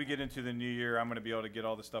 as we get into the new year, I'm gonna be able to get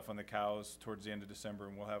all the stuff on the cows towards the end of December,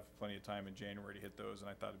 and we'll have plenty of time in January to hit those, and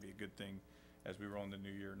I thought it'd be a good thing as we roll in the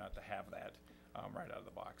new year, not to have that, right out of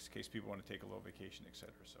the box, in case people wanna take a little vacation, et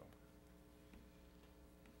cetera, so.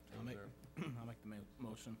 I'll make the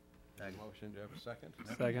motion. Motion, do you have a second?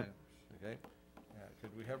 Second. Okay.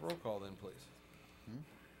 Could we have roll call then, please?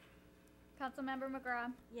 Councilmember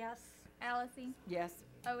McGraw. Yes. Allison. Yes.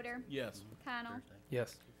 Odor. Yes. Connell.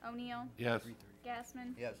 Yes. O'Neill. Yes.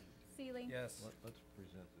 Gasman. Yes. Seeley. Yes. Let's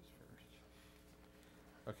present this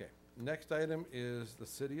first. Okay, next item is the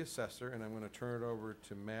city assessor, and I'm gonna turn it over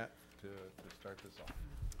to Matt to start this off.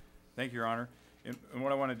 Thank you, Your Honor. And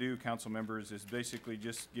what I want to do, council members, is basically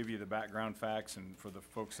just give you the background facts, and for the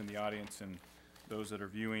folks in the audience and those that are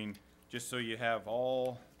viewing, just so you have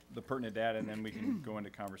all the pertinent data, and then we can go into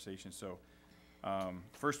conversation. So,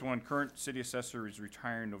 first one, current city assessor is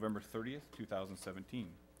retiring November 30th, 2017.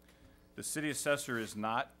 The city assessor is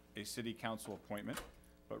not a city council appointment,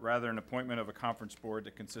 but rather an appointment of a conference board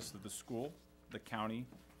that consists of the school, the county,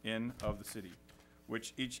 and of the city,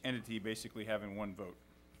 which each entity basically having one vote.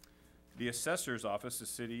 The assessor's office, the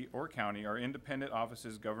city or county, are independent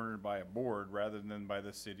offices governed by a board rather than by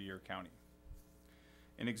the city or county.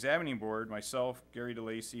 An examining board, myself, Gary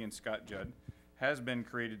DeLacy, and Scott Judd, has been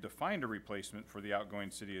created to find a replacement for the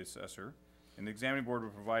outgoing city assessor, and the examining board will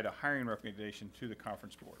provide a hiring recommendation to the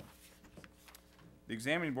conference board. The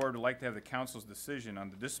examining board would like to have the council's decision on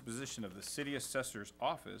the disposition of the city assessor's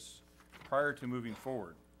office prior to moving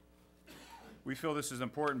forward. We feel this is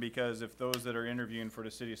important because if those that are interviewing for the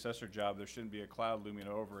city assessor job, there shouldn't be a cloud looming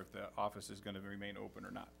over if the office is going to remain open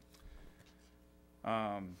or not.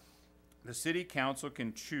 The city council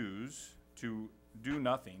can choose to do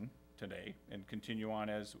nothing today and continue on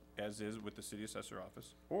as is with the city assessor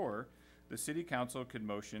office, or the city council could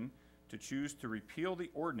motion to choose to repeal the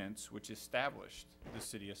ordinance which established the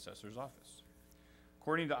city assessor's office.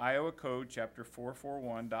 According to Iowa Code Chapter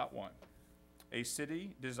 441.1, a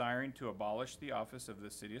city desiring to abolish the office of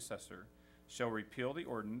the city assessor shall repeal the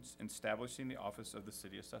ordinance establishing the office of the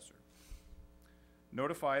city assessor.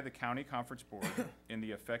 Notify the county conference board in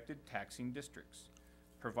the affected taxing districts.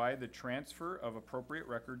 Provide the transfer of appropriate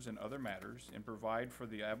records and other matters, and provide for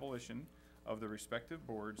the abolition of the respective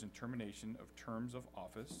boards and termination of terms of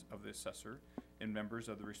office of the assessor and members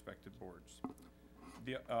of the respective boards.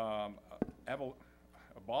 The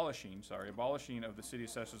abolishing of the city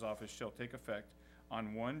assessor's office shall take effect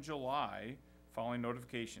on 1 July following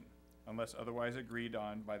notification, unless otherwise agreed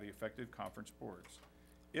on by the affected conference boards.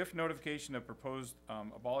 If notification of proposed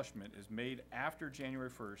abolishment is made after January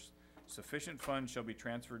 1st, sufficient funds shall be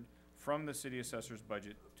transferred from the city assessor's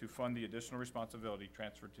budget to fund the additional responsibility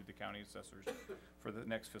transferred to the county assessors for the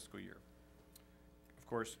next fiscal year. Of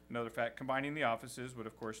course, another fact, combining the offices would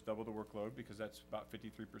of course double the workload because that's about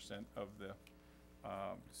 53% of the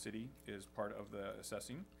city is part of the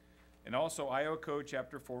assessing. And also Iowa Code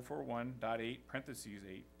Chapter 441.8 parentheses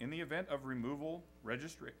 8, in the event of removal,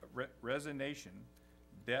 resignation,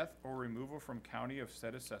 death, or removal from county of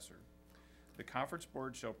said assessor, the conference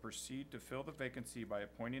board shall proceed to fill the vacancy by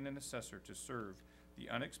appointing an assessor to serve the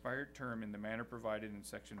unexpired term in the manner provided in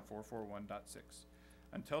section 441.6.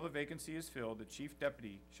 Until the vacancy is filled, the chief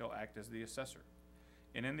deputy shall act as the assessor.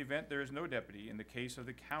 And in the event there is no deputy, in the case of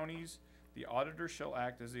the counties, the auditor shall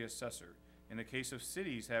act as the assessor. In the case of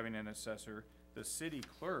cities having an assessor, the city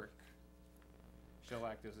clerk shall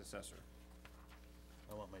act as assessor.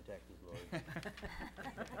 I want my taxes lowered.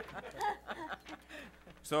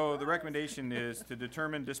 So the recommendation is to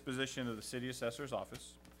determine disposition of the city assessor's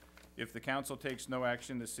office. If the council takes no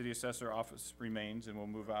action, the city assessor office remains and will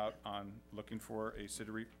move out on looking for a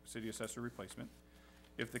city assessor replacement.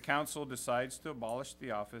 If the council decides to abolish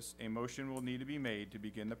the office, a motion will need to be made to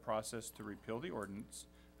begin the process to repeal the ordinance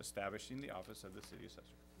establishing the office of the city assessor.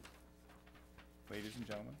 Ladies and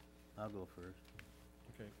gentlemen. I'll go first.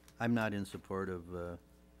 Okay. I'm not in support of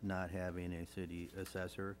not having a city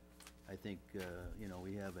assessor. I think, you know,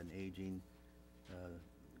 we have an aging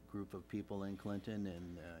group of people in Clinton,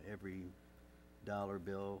 and every dollar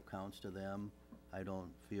bill counts to them. I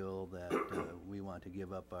don't feel that we want to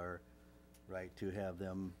give up our right to have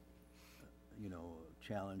them, you know,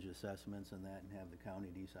 challenge assessments and that, and have the county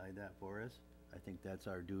decide that for us. I think that's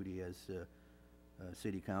our duty as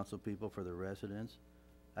city council people for the residents.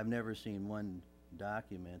 I've never seen one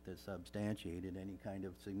document that substantiated any kind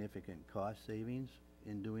of significant cost savings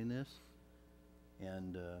in doing this.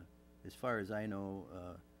 And as far as I know,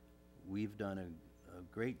 we've done a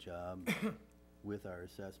great job with our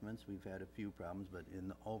assessments. We've had a few problems, but in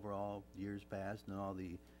the overall years past and all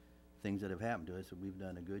the things that have happened to us, we've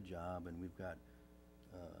done a good job, and we've got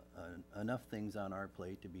enough things on our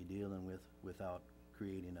plate to be dealing with without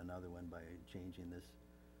creating another one by changing this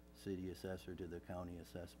city assessor to the county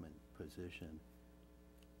assessment position.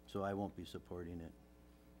 So I won't be supporting it.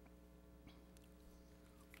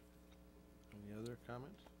 Any other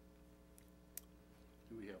comments?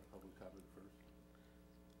 Do we have public comment first?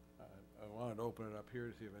 I wanted to open it up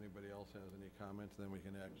here to see if anybody else has any comments, then we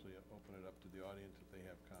can actually open it up to the audience if they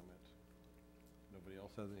have comments. Nobody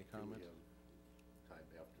else has any comments? Do we have time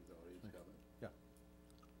after the audience comment? Yeah.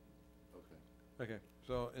 Okay. Okay,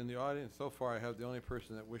 so in the audience so far, I have the only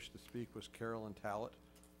person that wished to speak was Carolyn Tallett.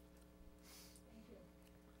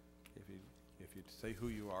 If you'd say who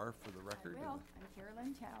you are for the record. I will. I'm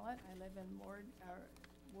Carolyn Tallett. I live in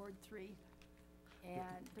Ward 3.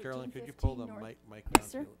 And Carolyn, could you pull the mic down?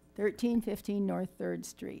 Yes, sir. 1315 North 3rd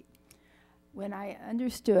Street. When I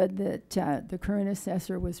understood that the current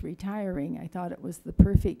assessor was retiring, I thought it was the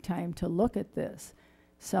perfect time to look at this.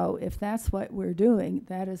 So if that's what we're doing,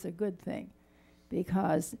 that is a good thing,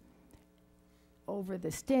 because over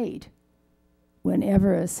the state,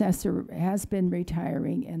 whenever assessor has been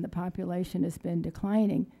retiring and the population has been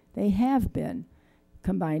declining, they have been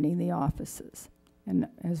combining the offices. And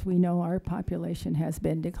as we know, our population has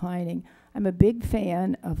been declining. I'm a big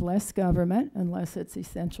fan of less government unless it's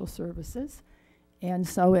essential services. And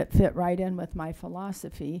so it fit right in with my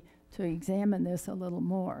philosophy to examine this a little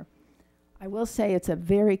more. I will say it's a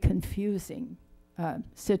very confusing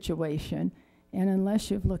situation. And unless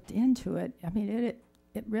you've looked into it, I mean,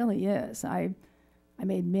 it really is. I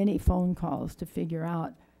made many phone calls to figure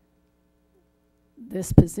out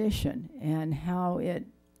this position and how it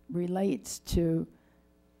relates to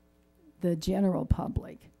the general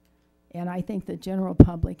public. And I think the general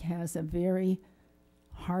public has a very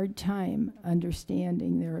hard time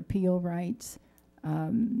understanding their appeal rights,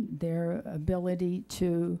 their ability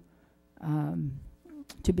to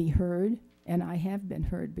be heard. And I have been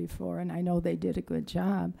heard before, and I know they did a good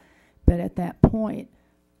job. But at that point,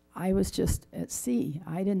 I was just at sea.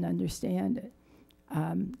 I didn't understand it.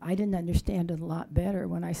 I didn't understand it a lot better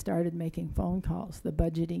when I started making phone calls, the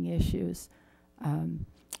budgeting issues,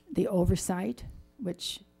 the oversight,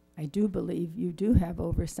 which I do believe you do have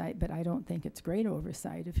oversight, but I don't think it's great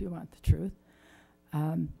oversight if you want the truth.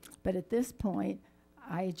 But at this point,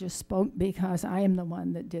 I just spoke because I am the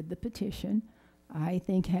one that did the petition. I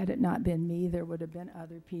think had it not been me, there would have been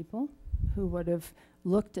other people who would have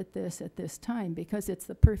looked at this time, because it's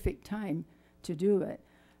the perfect time to do it.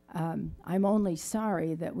 I'm only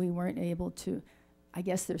sorry that we weren't able to, I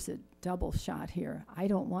guess there's a double shot here. I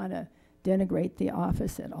don't want to denigrate the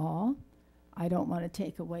office at all. I don't want to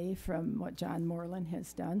take away from what John Moreland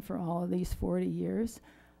has done for all of these 40 years.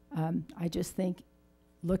 I just think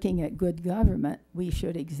looking at good government, we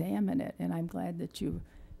should examine it, and I'm glad that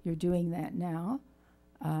you're doing that now.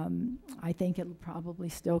 I think it'll probably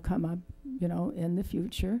still come up, in the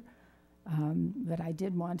future. But I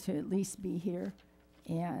did want to at least be here,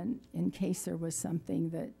 and in case there was something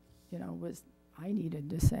that, I needed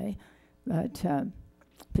to say. But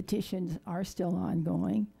petitions are still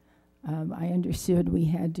ongoing. I understood we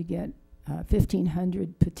had to get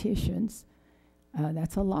 1,500 petitions.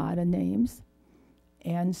 That's a lot of names.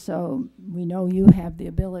 And so we know you have the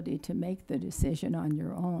ability to make the decision on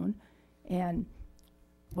your own. And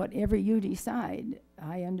whatever you decide,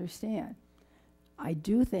 I understand. I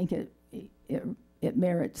do think it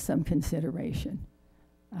merits some consideration.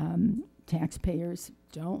 Taxpayers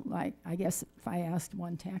don't like, I guess if I asked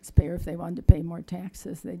one taxpayer if they wanted to pay more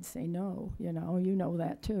taxes, they'd say no, you know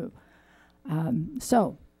that too.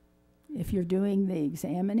 So if you're doing the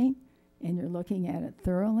examining and you're looking at it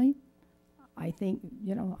thoroughly, I think,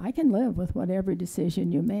 I can live with whatever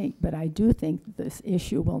decision you make, but I do think this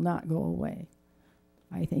issue will not go away.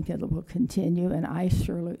 I think it will continue, and I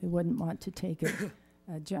surely wouldn't want to take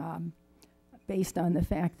a job based on the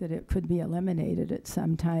fact that it could be eliminated at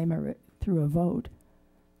some time or through a vote.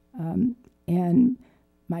 And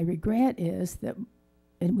my regret is that,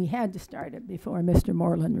 and we had to start it before Mr.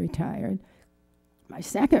 Moreland retired. My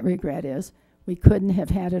second regret is we couldn't have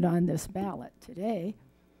had it on this ballot today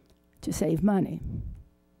to save money.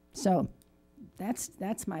 So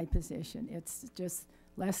that's my position. It's just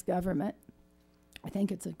less government. I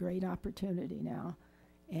think it's a great opportunity now.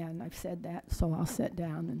 And I've said that, so I'll sit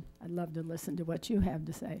down, and I'd love to listen to what you have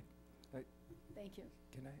to say. Thank you.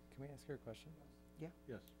 Can we ask her a question? Yeah.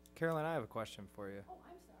 Yes. Carolyn, I have a question for you. Oh,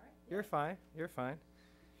 I'm sorry. You're fine. You're fine.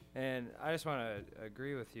 And I just want to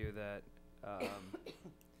agree with you that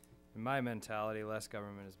in my mentality, less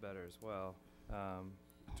government is better as well.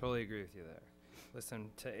 Totally agree with you there. Listen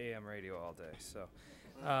to AM radio all day. So,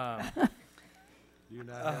 Do you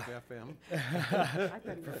not have FM?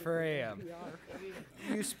 I prefer AM.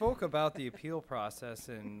 You spoke about the appeal process,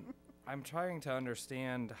 and I'm trying to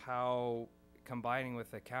understand how combining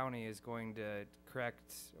with the county is going to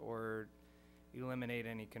correct or eliminate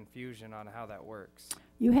any confusion on how that works.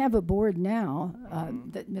 You have a board now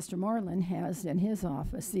that Mr. Moreland has in his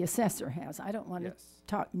office, the assessor has. I don't want to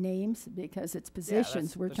talk names because it's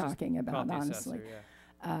positions we're talking about, honestly.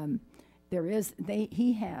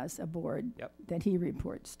 He has a board that he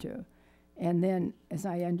reports to. And then, as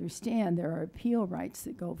I understand, there are appeal rights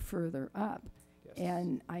that go further up. Yes.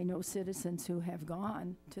 And I know citizens who have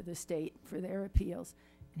gone to the state for their appeals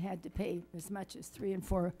and had to pay as much as $3,000 and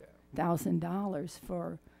 $4,000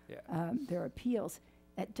 for their appeals.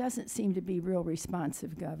 It doesn't seem to be real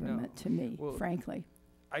responsive government to me, frankly.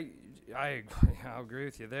 I'll agree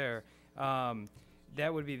with you there.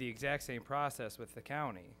 That would be the exact same process with the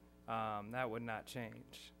county. That would not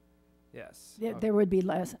change. Yes. There would be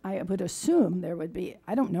less. I would assume there would be.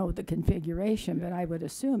 I don't know the configuration, but I would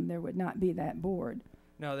assume there would not be that board.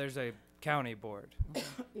 No, there's a county board.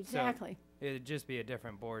 Exactly. So it'd just be a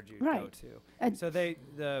different board you'd right. go to. So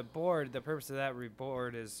the purpose of that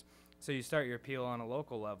board is, so you start your appeal on a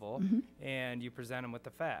local level, and you present them with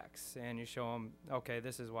the facts, and you show them, okay,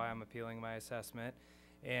 this is why I'm appealing my assessment.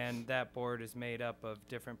 And that board is made up of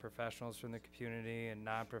different professionals from the community and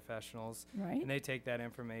non-professionals. Right. And they take that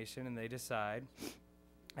information and they decide,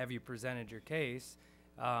 have you presented your case?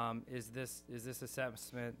 is this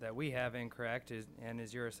assessment that we have incorrect, and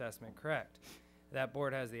is your assessment correct? That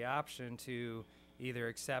board has the option to either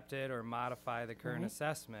accept it or modify the current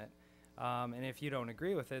assessment. And if you don't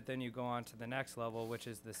agree with it, then you go on to the next level, which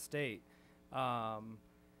is the state.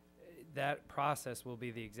 That process will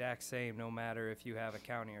be the exact same no matter if you have a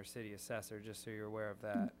county or city assessor, just so you're aware of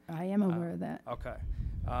that. I am aware of that. Okay.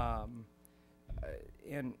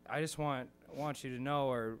 And I just want you to know,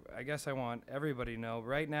 or I guess I want everybody to know,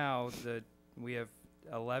 right now we have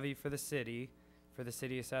a levy for the city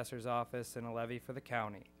assessor's office, and a levy for the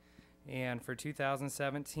county. And for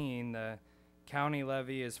 2017, the county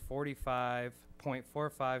levy is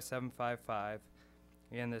 45.45755,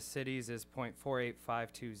 and the city's is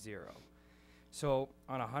 0.48520. So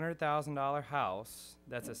on a $100,000 house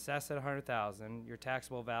that's assessed at $100,000, your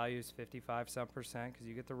taxable value is 55% because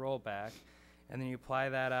you get the rollback, and then you apply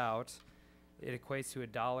that out, it equates to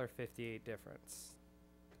 $1.58 difference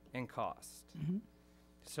in cost.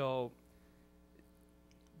 So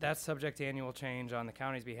that's subject to annual change on the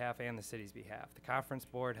county's behalf and the city's behalf. The conference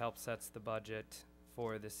board helps sets the budget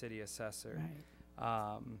for the city assessor.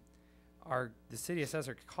 The city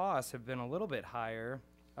assessor costs have been a little bit higher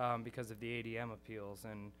because of the ADM appeals,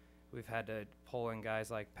 and we've had to pull in guys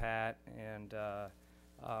like Pat and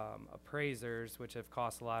appraisers, which have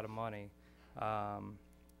cost a lot of money,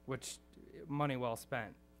 which money well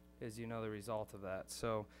spent is, the result of that.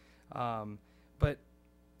 So, but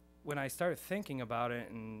when I start thinking about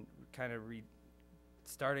it and kind of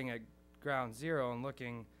starting at ground zero and let's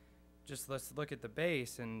look at the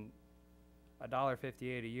base, and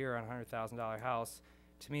 $1.58 a year on a $100,000 house,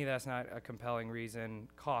 to me that's not a compelling reason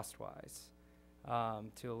cost-wise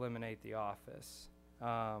to eliminate the office.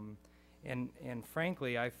 And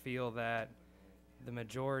frankly, I feel that the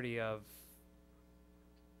majority of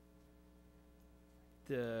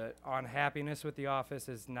the unhappiness with the office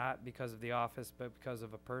is not because of the office, but because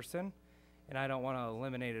of a person. And I don't want to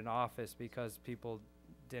eliminate an office because people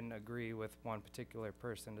didn't agree with one particular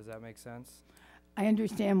person. Does that make sense? I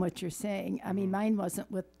understand what you're saying. I mean, mine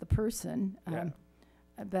wasn't with the person,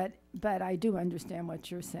 but I do understand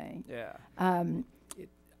what you're saying. Yeah. I'm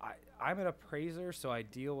an appraiser, so I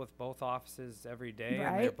deal with both offices every day,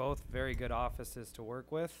 and they're both very good offices to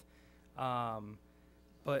work with.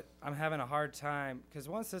 But I'm having a hard time because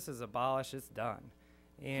once this is abolished, it's done,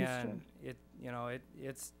 and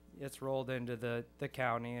it's rolled into the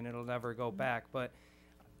county, and it'll never go back. But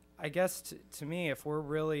I guess to me, if we're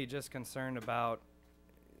really just concerned about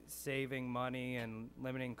saving money and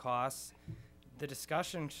limiting costs, the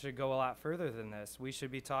discussion should go a lot further than this. We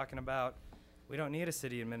should be talking about, we don't need a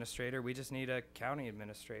city administrator, we just need a county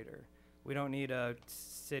administrator. We don't need a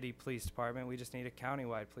city police department, we just need a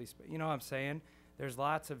countywide police. You know what I'm saying? There's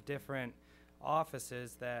lots of different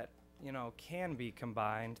offices that, can be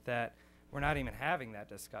combined that we're not even having that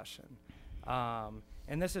discussion.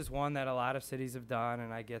 And this is one that a lot of cities have done,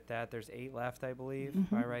 and I get that. There's 8 left, I believe,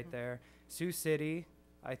 right there. Sioux City,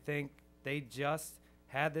 I think they just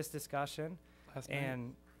had this discussion. Last night, I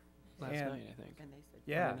think. And they said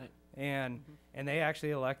Yeah, and they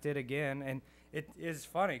actually elected again. And it is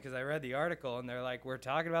funny because I read the article, and they're like, we're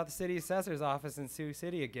talking about the city assessor's office in Sioux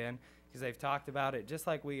City again because they've talked about it just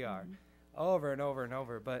like we are, over and over and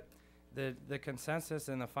over. But the consensus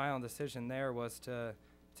and the final decision there was to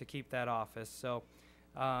keep that office. So,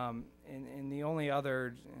 and the only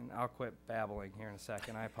other, and I'll quit babbling here in a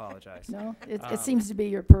second, I apologize. No, it seems to be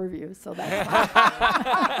your purview, so that's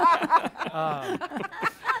fine.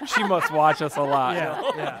 She must watch us a lot. I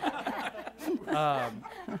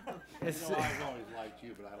always liked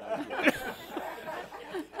you, but I like you.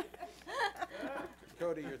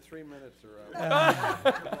 Cody, your 3 minutes are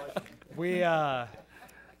up.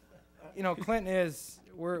 Clinton is,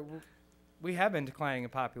 we have been declining in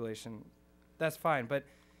population. That's fine, but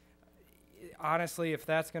honestly, if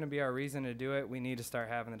that's going to be our reason to do it, we need to start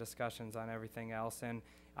having the discussions on everything else. And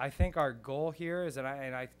I think our goal here is that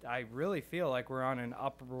I really feel like we're on an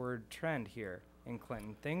upward trend here in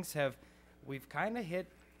Clinton. We've kind of hit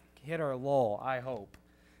our lull, I hope.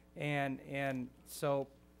 And so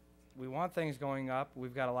we want things going up.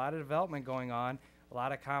 We've got a lot of development going on, a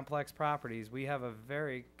lot of complex properties. We have a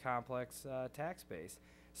very complex tax base.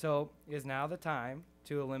 So is now the time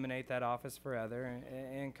to eliminate that office forever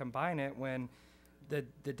and combine it when the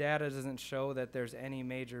data doesn't show that there's any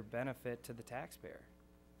major benefit to the taxpayer?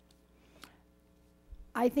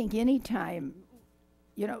 I think any time,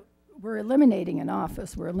 we're eliminating an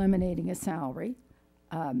office, we're eliminating a salary.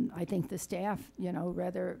 I think the staff,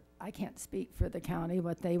 I can't speak for the county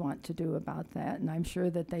what they want to do about that, and I'm sure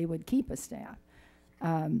that they would keep a staff.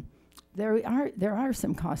 there are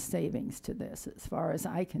some cost savings to this as far as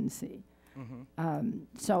I can see.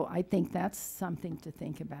 So I think that's something to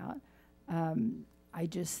think about. I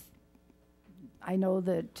know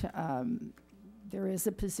that there is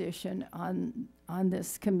a position on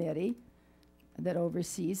this committee that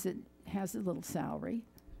oversees it, has a little salary.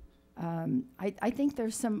 I think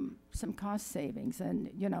there's some cost savings, and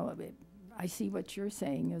you know, I see what you're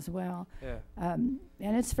saying as well. Yeah. And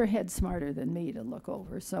it's for heads smarter than me to look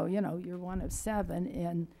over. So you know, you're one of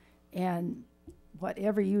 7, and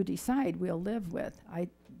whatever you decide, we'll live with.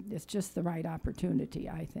 It's just the right opportunity,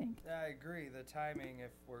 I think. I agree. The timing, if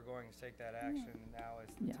we're going to take that action, now is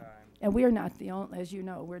the Yeah. time. And we're not the only, as you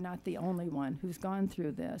know, we're not the only one who's gone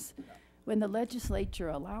through this. When the legislature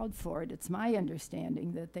allowed for it, it's my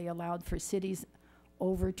understanding that they allowed for cities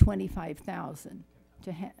over 25,000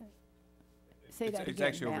 to say that again, It's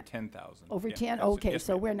actually over Matt. 10,000. Over Yeah, 10? that's it. Okay, Yes,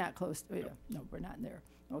 so ma'am. we're not close to, no, we're not there.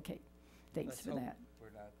 Okay, thanks Let's for hope that. we're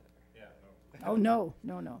not there. Oh, no,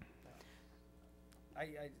 no, no.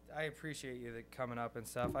 I appreciate you coming up and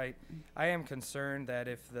stuff. I am concerned that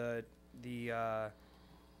if the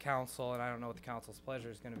council, and I don't know what the council's pleasure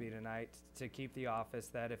is going to be tonight, to keep the office,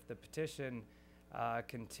 that if the petition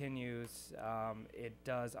continues, it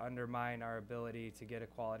does undermine our ability to get a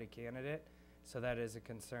quality candidate. So that is a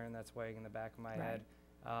concern that's weighing in the back of my Right. head.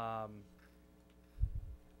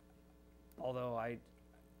 Although I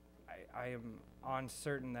am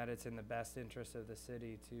uncertain that it's in the best interest of the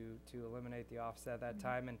city to eliminate the office at that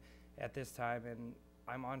time and at this time, and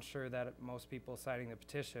I'm unsure that most people citing the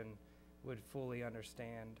petition would fully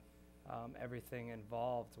understand everything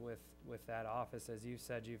involved with that office. As you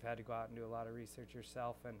said, you've had to go out and do a lot of research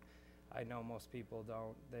yourself, and I know most people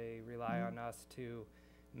don't. They rely on us to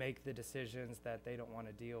make the decisions that they don't want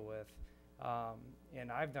to deal with.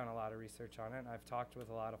 And I've done a lot of research on it, and I've talked with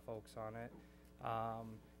a lot of folks on it.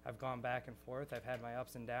 I've gone back and forth. I've had my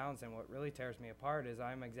ups and downs, and what really tears me apart is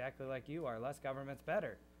I'm exactly like you are. Less government's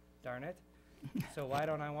better, darn it. So why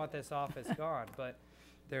don't I want this office gone? But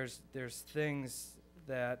there's things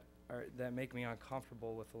that make me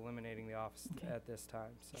uncomfortable with eliminating the office at this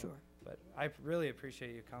time. So. Sure. But I really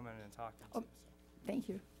appreciate you coming and talking to us. Thank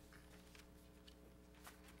you.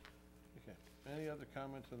 Okay. Any other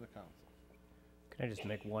comments in the council? Can I just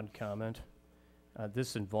make one comment?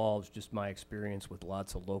 This involves just my experience with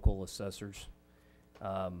lots of local assessors.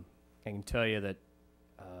 I can tell you that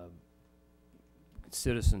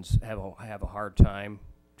citizens have a hard time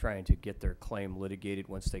trying to get their claim litigated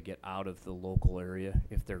once they get out of the local area.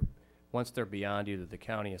 Once they're beyond either the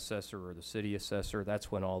county assessor or the city assessor,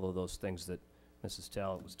 that's when all of those things that Mrs.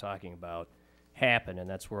 Talent was talking about happen, and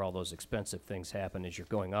that's where all those expensive things happen as you're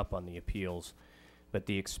going up on the appeals. But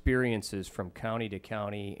the experiences from county to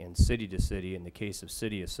county and city to city in the case of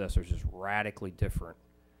city assessors is radically different.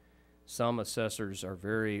 Some assessors are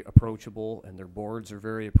very approachable, and their boards are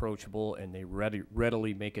very approachable, and they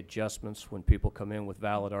readily make adjustments when people come in with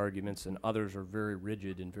valid arguments, and others are very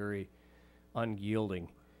rigid and very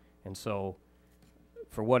unyielding. And so,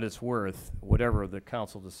 for what it's worth, whatever the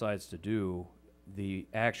council decides to do, the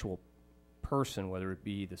actual person, whether it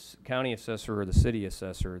be the county assessor or the city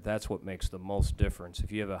assessor, that's what makes the most difference.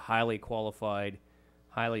 If you have a highly qualified,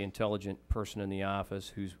 highly intelligent person in the office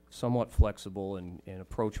who's somewhat flexible and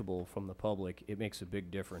approachable from the public, it makes a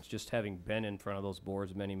big difference. Just having been in front of those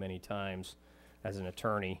boards many, many times as an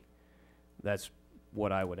attorney, that's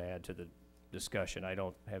what I would add to the discussion. I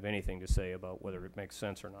don't have anything to say about whether it makes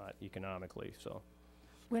sense or not economically, so.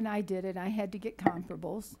 When I did it, I had to get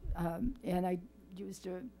comparables, and I used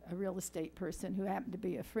a real estate person who happened to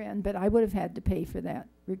be a friend, but I would have had to pay for that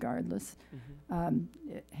regardless,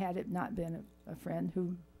 had it not been a friend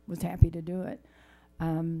who was happy to do it.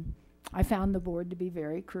 I found the board to be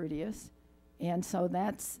very courteous, and so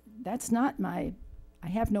that's not I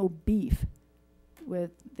have no beef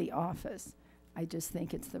with the office. I just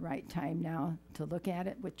think it's the right time now to look at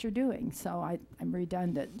it, what you're doing. So I'm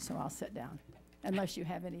redundant, so I'll sit down, unless you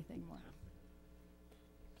have anything more.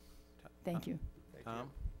 Thank you.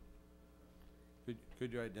 Tom?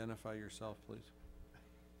 Could you identify yourself,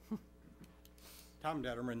 please? Tom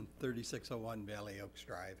Detterman, 3601 Valley Oaks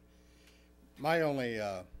Drive. My only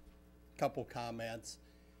couple comments,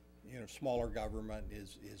 smaller government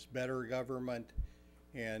is better government.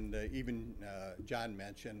 And even John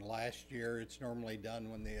mentioned last year, it's normally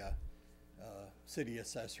done when the city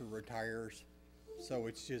assessor retires. So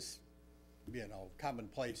it's just,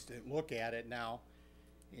 commonplace to look at it now.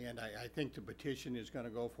 And I think the petition is going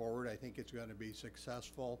to go forward. I think it's going to be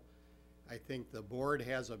successful. I think the board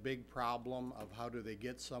has a big problem of how do they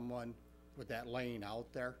get someone with that lane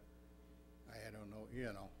out there. I don't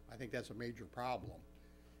know, I think that's a major problem.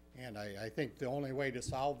 And I think the only way to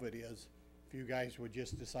solve it is if you guys would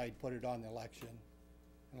just decide, put it on the election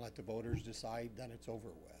and let the voters decide, then it's over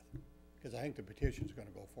with. Because I think the petition's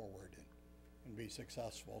gonna go forward and be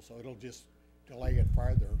successful, so it'll just delay it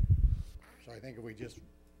farther. So I think if we just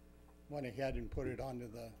went ahead and put it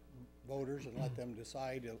onto the voters and let them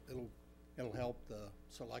decide, it'll help the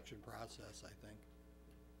selection process, I think.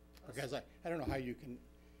 Because I don't know how you can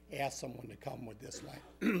ask someone to come with this, like,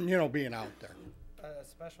 you know, being out there. A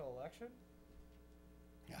special election?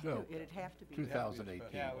 No, It'd have to be. 2018.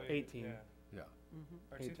 Yeah, 18. Yeah.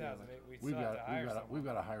 Or 18. 2008, we We've still have to hire got, someone. we've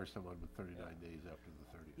got to hire someone with 39 days after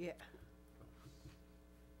the 30th. Yeah.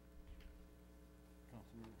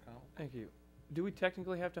 Councilman Connell? Thank you. Do we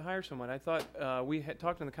technically have to hire someone? I thought we had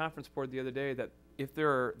talked on the conference board the other day that if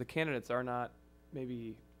the candidates are not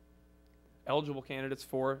maybe eligible candidates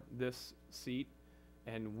for this seat,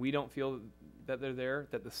 and we don't feel that they're there,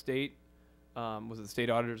 that the state, was it the state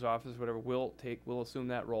auditor's office, whatever, will assume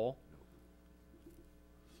that role.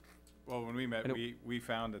 Well, when we met, And it- we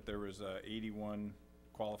found that there was 81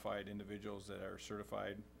 qualified individuals that are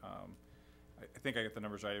certified. I think I get the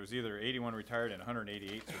numbers right. It was either 81 retired and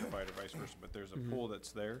 188 certified or vice versa, but there's a pool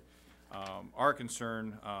that's there. Our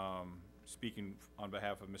concern, speaking on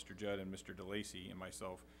behalf of Mr. Judd and Mr. DeLacy and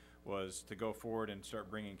myself, was to go forward and start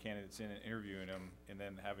bringing candidates in and interviewing them, and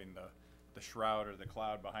then having the shroud or the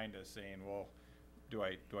cloud behind us saying, well, do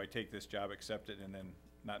I take this job, accept it, and then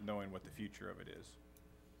not knowing what the future of it is.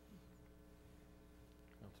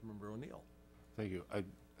 Councilmember O'Neill? Thank you. I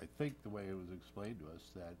think the way it was explained to us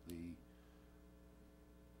that the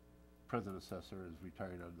present assessor is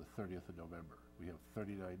retiring on the 30th of November. We have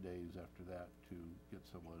 39 days after that to get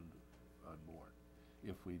someone on board.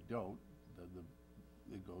 If we don't, then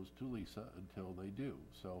it goes to Lisa until they do.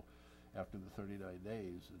 So after the 39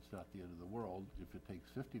 days, it's not the end of the world if it takes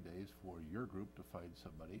 50 days for your group to find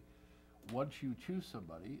somebody. Once you choose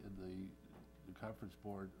somebody and the conference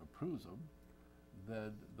board approves them,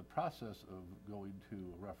 then the process of going to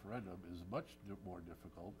a referendum is much more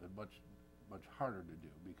difficult and much harder to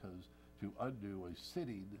do, because to undo a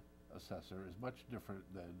sitting assessor is much different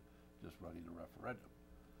than just running a referendum.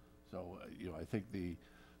 So, you know, I think the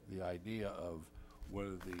idea of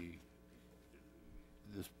whether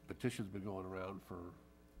this petition's been going around for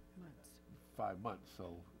 5 months,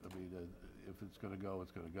 so, I mean, if it's gonna go,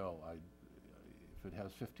 it's gonna go. If it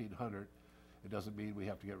has 1,500, it doesn't mean we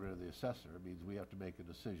have to get rid of the assessor. It means we have to make a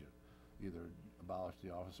decision, either abolish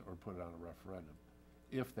the office or put it on a referendum.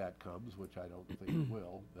 If that comes, which I don't think it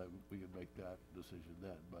will, then we can make that decision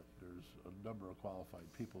then. But there's a number of qualified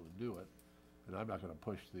people to do it, and I'm not gonna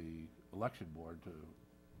push the election board to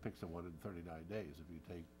pick someone in 39 days. If you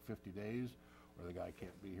take 50 days, or the guy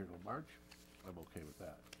can't be here till March, I'm okay with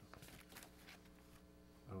that.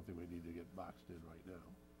 I don't think we need to get boxed in right now.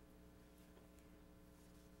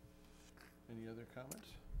 Any other comments?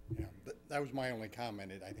 Yeah, that was my only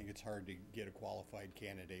comment. I think it's hard to get a qualified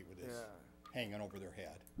candidate with this hanging over their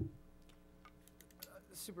head.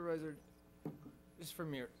 Supervisor, just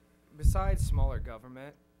from your, besides smaller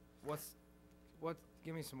government,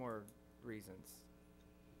 give me some more reasons.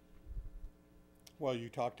 Well, you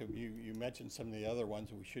mentioned some of the other ones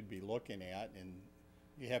that we should be looking at, and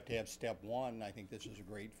you have to have step one. I think this is a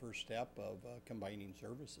great first step of combining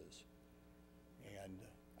services. And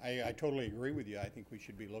I totally agree with you. I think we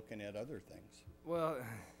should be looking at other things. Well,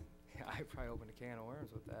 I probably opened a can of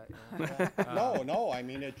worms with that. You know? No, I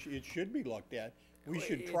mean, it should be looked at. We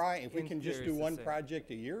should try, if we in can just theory do it's the one same.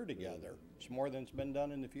 project a year together, it's more than's been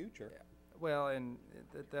done in the future. Well, and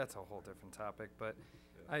that's a whole different topic, but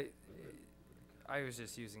I was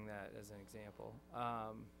just using that as an example.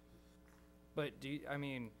 But I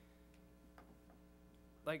mean,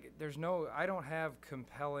 like, I don't have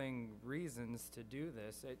compelling reasons to do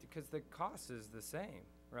this, because the cost is the same,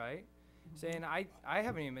 right? Saying I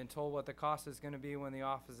haven't even been told what the cost is gonna be when the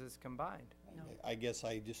office is combined. I guess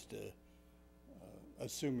I just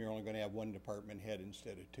assume you're only gonna have one department head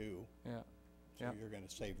instead of two. Yeah. So Yep. you're gonna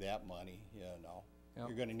save that money, you know. Yep.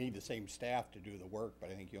 You're gonna need the same staff to do the work, but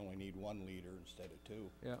I think you only need one leader instead of two.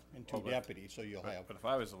 Yeah. And two deputies, so you'll have. But if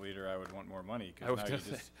I was a leader, I would want more money, I because was now you gonna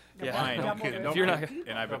just say, yeah. combine. No kidding, and if you're not-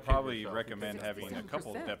 and I would Don't kid probably yourself. recommend having a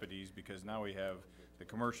couple 60%. deputies, because now we have the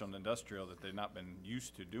commercial and industrial that they've not been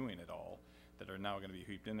used to doing at all, that are now gonna be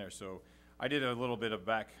heaped in there. So I did a little bit of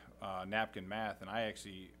back napkin math, and I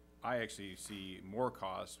actually see more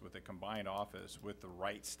cost with a combined office with the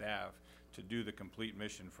right staff to do the complete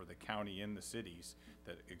mission for the county and the cities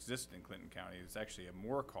that exist in Clinton County. It's actually a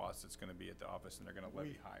more cost that's gonna be at the office, and they're gonna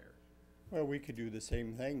levy higher. Well, we could do the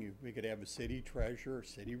same thing. We could have a city treasurer,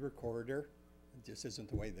 city recorder. It just isn't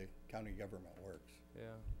the way the county government works.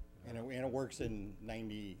 Yeah. And it works in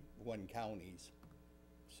 91 counties,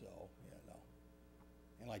 so, you know.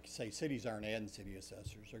 And like you say, cities aren't adding city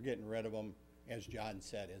assessors, they're getting rid of them, as John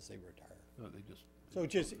said, as they retire. No, they just. So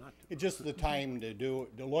it's just the time to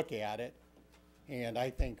look at it, and I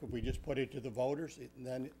think if we just put it to the voters,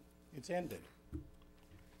 then it's ended. Yeah,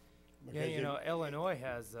 Because you know, Illinois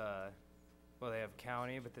has, well, they have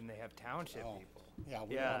county, but then they have township Oh, people. yeah,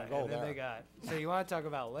 we don't Yeah, wanna go and then they there. got, so you wanna talk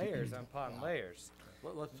about layers upon layers.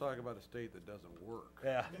 Let's talk about a state that doesn't work.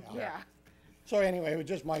 Yeah. Yeah. So anyway, it was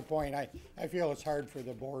just my point. I feel it's hard for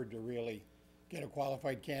the board to really get a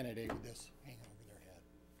qualified candidate with this hanging over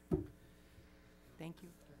their head. Thank you.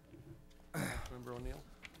 Councilmember O'Neill?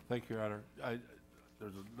 Thank you, Your Honor.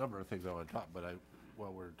 There's a number of things I want to talk, but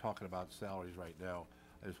while we're talking about salaries right now,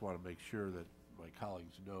 I just want to make sure that my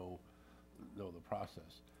colleagues know the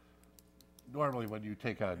process. Normally, when you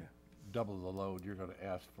take on double the load, you're going to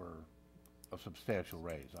ask for a substantial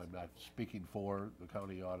raise. I'm not speaking for the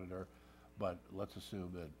county auditor, but let's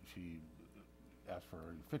assume that she asked for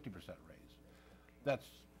a 50% raise. That's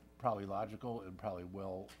probably logical and probably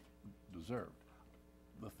well deserved.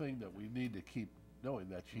 The thing that we need to keep knowing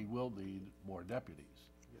that she will need more deputies,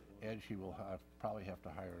 and she will probably have to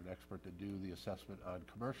hire an expert to do the assessment on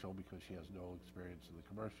commercial because she has no experience in the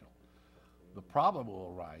commercial. The problem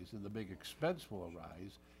will arise, and the big expense will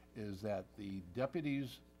arise, is that the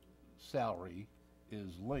deputy's salary is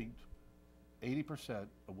linked 80%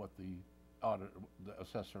 of what the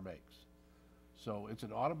assessor makes. So it's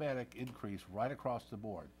an automatic increase right across the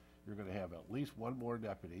board. You're going to have at least one more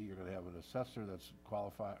deputy. You're going to have an assessor that's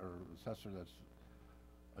qualified, or assessor that's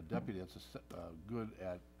a deputy that's good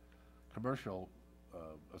at commercial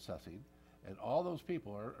assessing, and all those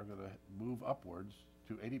people are going to move upwards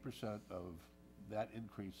to 80% of that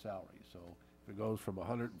increased salary. So if it goes from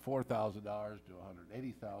 $104,000 to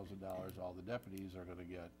 $180,000, all the deputies are going to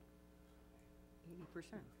get 80%.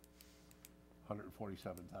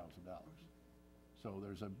 $147,000. So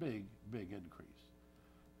there's a big, big increase.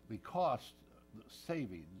 The cost, the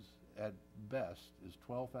savings at best is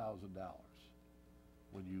 $12,000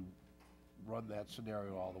 when you run that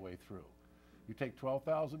scenario all the way through. You take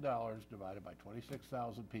 $12,000 divided by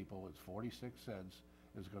 26,000 people, it's 46 cents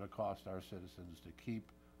is going to cost our citizens to keep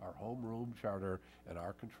our homeroom charter and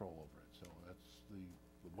our control over it. So that's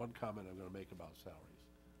the one comment I'm going to make about salaries,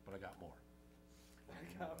 but I got more.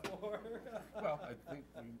 Well, I think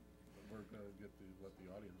we're going to let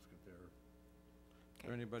the audience get their. Is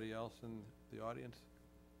there anybody else in the audience?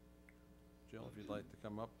 Jill, if you'd like to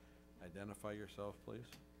come up, identify yourself, please.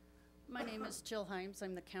 My name is Jill Himes.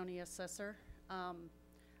 I'm the county assessor.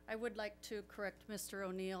 I would like to correct Mr.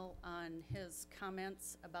 O'Neill on his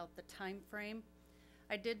comments about the time frame.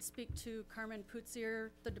 I did speak to Carmen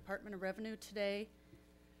Putzier, the Department of Revenue today.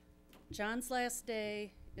 John's last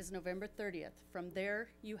day is November 30th. From there,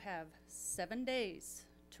 you have 7 days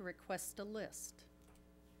to request a list.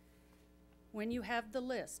 When you have the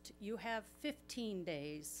list, you have 15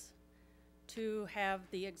 days to have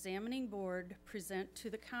the examining board present to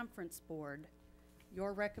the conference board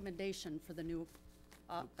your recommendation for the new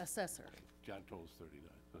assessor. John told us 39.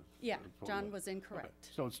 Yeah, That's what John it was incorrect.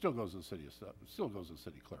 Okay. So it still goes to the city, it still goes to the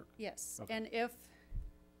city clerk. Yes, Okay. and if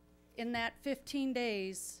in that 15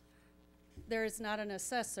 days there is not an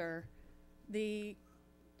assessor, the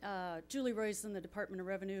Julie Royce in the Department of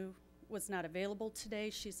Revenue was not available today.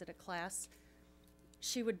 She's at a class.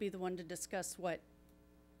 She would be the one to discuss what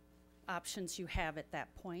options you have at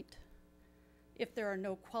that point. If there are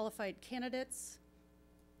no qualified candidates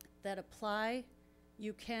that apply,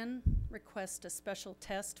 you can request a special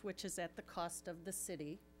test, which is at the cost of the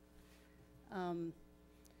city.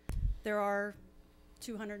 There are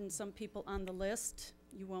 200 and some people on the list.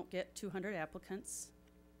 You won't get 200 applicants.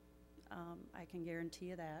 I can guarantee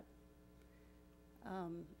you that.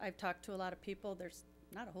 I've talked to a lot of people. There's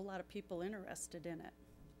not a whole lot of people interested in it.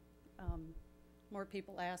 More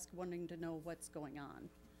people ask, wanting to know what's going on.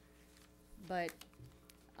 But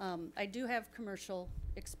I do have commercial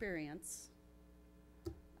experience.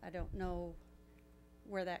 I don't know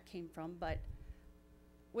where that came from, but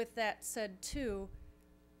with that said too,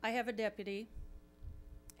 I have a deputy.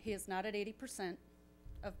 He is not at 80%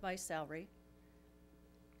 of my salary.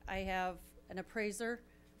 I have an appraiser.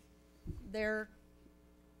 They're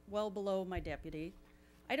well below my deputy.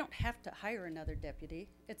 I don't have to hire another deputy.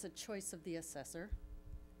 It's a choice of the assessor.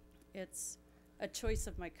 It's a choice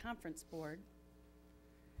of my conference board.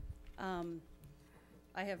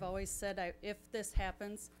 I have always said if this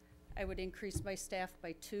happens, I would increase my staff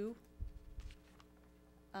by 2.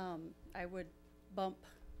 I would bump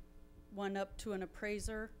one up to an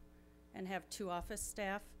appraiser and have 2 office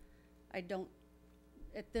staff. I don't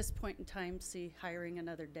at this point in time, see hiring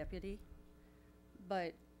another deputy.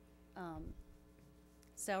 But,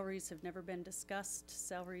 salaries have never been discussed.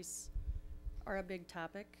 Salaries are a big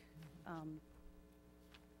topic.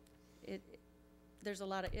 There's a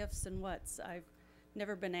lot of ifs and whats. I've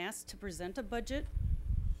never been asked to present a budget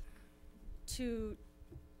to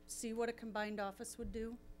see what a combined office would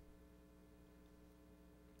do.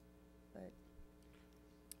 But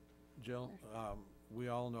Jill, we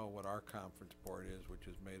all know what our conference board is, which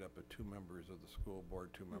is made up of 2 members of the school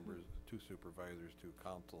board, 2 members, 2 supervisors, 2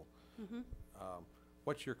 council.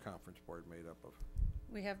 What's your conference board made up of?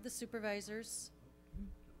 we have the supervisors,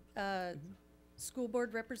 school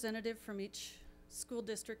board representative from each school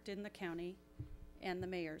district in the county, and the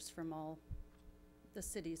mayors from all the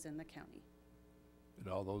cities in the county.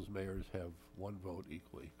 And all those mayors have 1 vote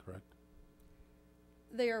equally, correct?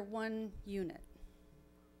 They are one unit.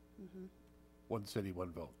 1 city,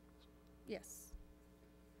 1 vote. Yes.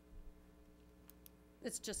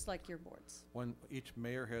 It's just like your boards. Each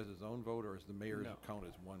mayor has his own vote, or is the mayor's No. count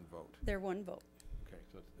as 1 vote? They're one vote. Okay,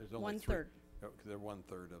 so there's only 3. 1/3. Oh, they're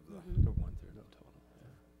 1/3 of the. They're 1/3 of total.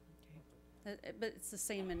 But it's the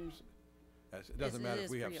same in It doesn't it matter if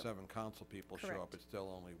is we for have you. 7 council people show up, Correct. it's still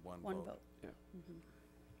only 1 one vote. vote. Yeah. Mhm.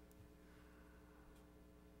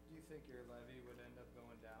 Do you think your levy would end up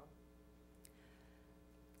going down?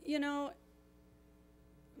 You know,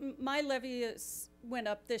 my levy went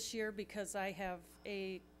up this year because I have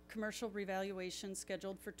a commercial revaluation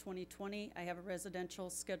scheduled for 2020. I have a residential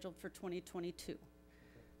scheduled for 2022.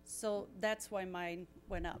 So that's why mine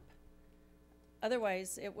went up.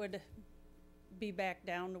 Otherwise, it would be back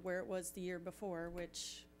down to where it was the year before,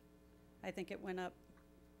 which I think it went up,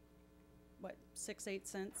 what, 6, 8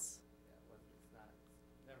 cents? Yeah, well, it's not,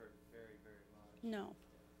 never very, very much. No.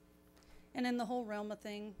 And in the whole realm of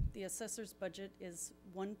thing, the assessor's budget is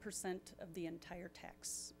 1% of the entire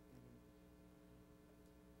tax.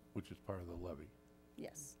 Which is part of the levy.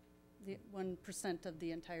 Yes, the 1% of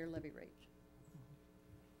the entire levy rate.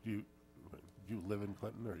 Do you live in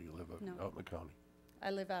Clinton, or do you live No. out in the county? I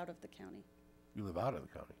live out of the county, You live out of the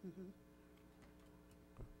county? Mhm.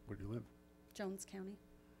 Where do you live? Jones County.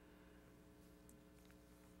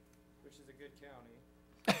 Which is a good county.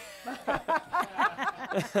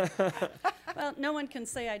 Well, no one can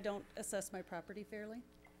say I don't assess my property fairly.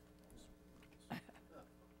 That's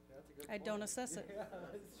a good I don't point. assess it. Yeah,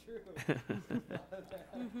 that's true.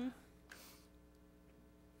 Mhm.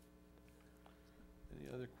 Any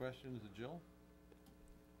other questions of Jill?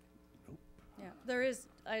 Yeah, there is,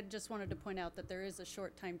 I just wanted to point out that there is a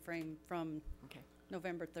short time frame from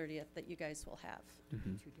November 30th that you guys will have. 2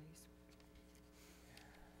 days.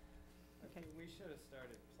 I think we should have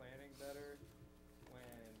started planning better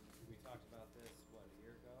when we talked about this, what, a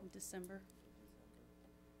year ago? In December.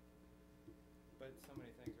 But so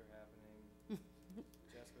many things are happening.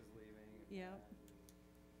 Jessica's leaving. And Yeah. Matt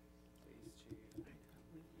and Police chief.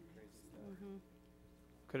 Crazy stuff. Mhm.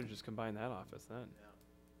 Could have just combined that office then.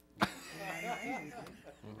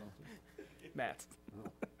 Matt.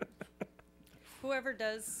 Whoever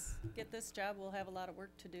does get this job will have a lot of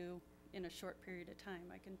work to do in a short period of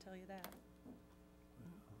time, I can tell you that.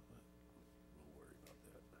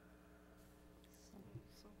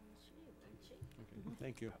 Okay,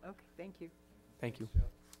 thank you. Okay, thank you. Thank you.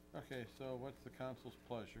 Okay, so what's the council's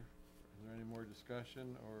pleasure? Is there any more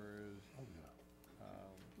discussion, or is,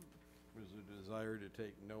 is there a desire to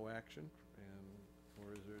take no action?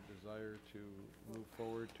 Or is there a desire to move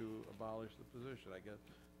forward to abolish the position? I guess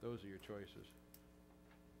those are your choices.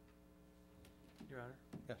 Your Honor.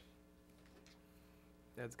 Yes.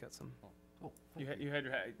 Ed's got some. Oh, You had your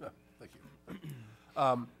hand. No, thank you.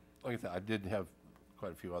 Like I said, I did have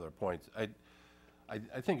quite a few other points.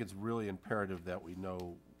 I think it's really imperative that we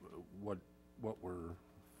know what we're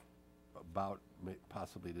about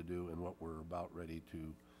possibly to do and what we're about ready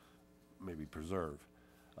to maybe preserve.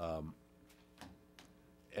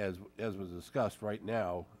 As was discussed right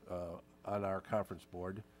now, on our conference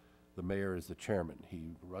board, the mayor is the chairman.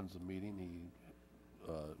 He runs the meeting. He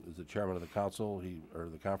is the chairman of the council, or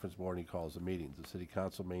the conference board, and he calls the meetings. The city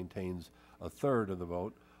council maintains 1/3 of the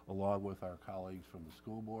vote, along with our colleagues from the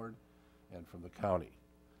school board and from the county.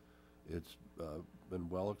 It's been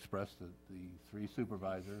well expressed that the 3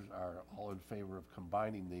 supervisors are all in favor of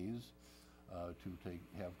combining these to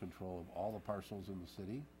have control of all the parcels in the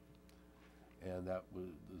city. And the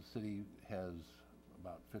city has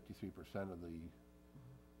about 53% of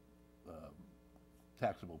the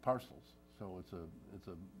taxable parcels. So it's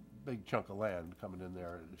a big chunk of land coming in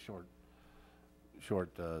there at a short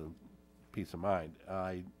piece of mind.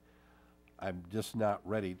 I'm just not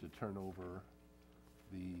ready to turn over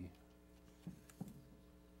the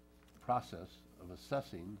process of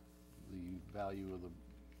assessing the value of the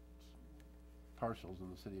parcels in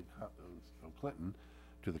the city of Clinton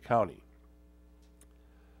to the county.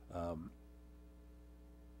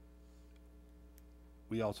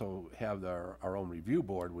 We also have our own review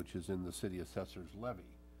board, which is in the city assessor's levy.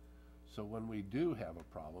 So when we do have a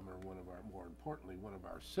problem, or more importantly, one of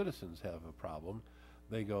our citizens have a problem,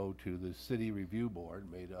 they go to the city review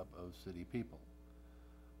board made up of city people.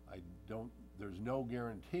 There's no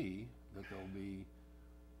guarantee that there'll be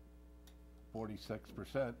 46%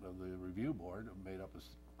 of the review board made up of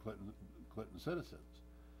Clinton citizens.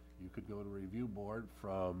 You could go to a review board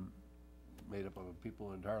made up of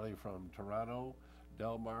people entirely from Toronto,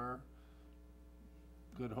 Del Mar,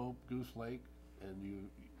 Good Hope, Goose Lake, and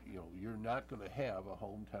you're not going to have a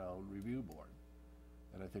hometown review board.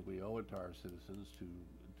 And I think we owe it to our citizens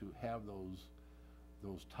to have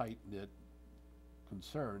those tight-knit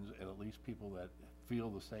concerns, and at least people that feel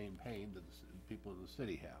the same pain that the people in the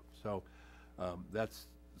city have. So that's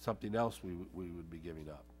something else we would be giving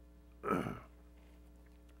up.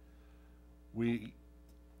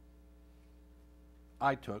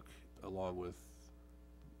 I took, along with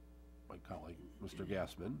my colleague, Mr.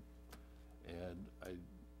 Gassman, and I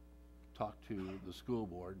talked to the school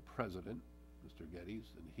board president, Mr. Geddes,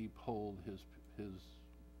 and he polled his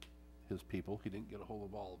people. He didn't get a hold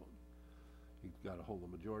of all of them. He got a hold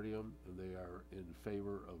of the majority of them, and they are in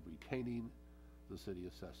favor of retaining the city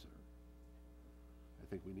assessor. I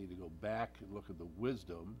think we need to go back and look at the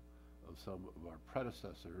wisdom of some of our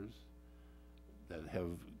predecessors that have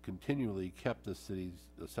continually kept the city's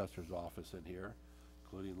assessor's office in here,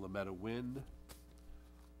 including Lametta Wind,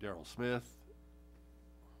 Darrell Smith,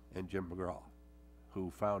 and Jim McGraw,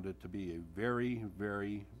 who found it to be a very,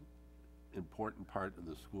 very important part of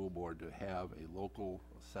the school board to have a local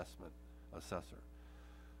assessor.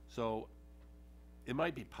 So it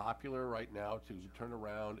might be popular right now to turn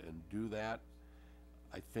around and do that.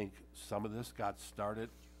 I think some of this got started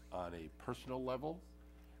on a personal level,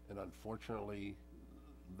 and unfortunately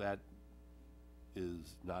that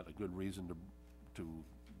is not a good reason to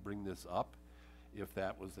bring this up. If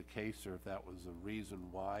that was the case, or if that was the reason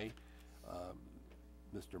why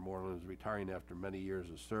Mr. Moreland is retiring after many years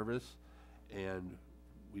of service, and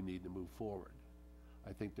we need to move forward.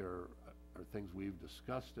 I think there are things we've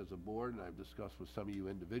discussed as a board, and I've discussed with some of you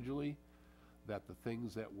individually, that the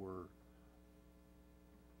things that were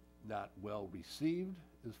not well received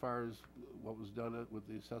as far as what was done with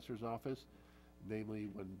the assessor's office, namely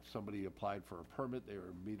when somebody applied for a permit, they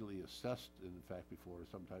were immediately assessed. In fact, before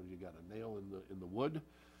sometimes you got a nail in the wood,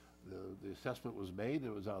 the assessment was made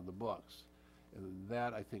and it was on the books. And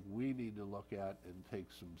that I think we need to look at and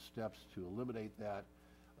take some steps to eliminate that,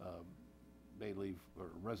 mainly for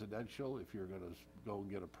residential. If you're going to go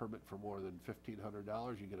and get a permit for more than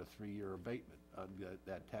 $1,500, you get a 3-year abatement on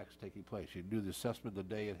that tax taking place. You do the assessment the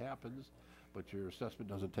day it happens, but your assessment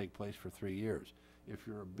doesn't take place for 3 years. If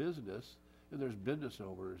you're a business, and there's business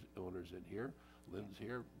owners in here, Lynn's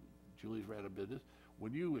here, Julie's ran a business.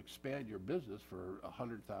 When you expand your business for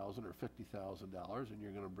 $100,000 or $50,000 and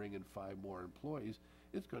you're going to bring in 5 more employees,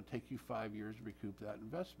 it's going to take you 5 years to recoup that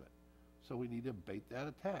investment. So we need to abate that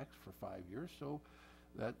a tax for 5 years so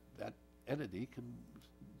that entity can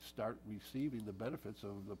start receiving the benefits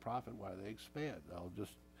of the profit while they expand. I'll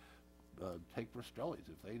just take Bristelli's.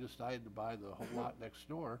 If they decide to buy the whole lot next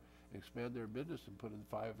door and expand their business and put in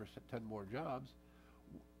 5 or 10 more jobs,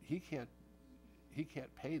 he can't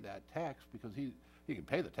pay that tax because he can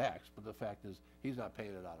pay the tax, but the fact is he's not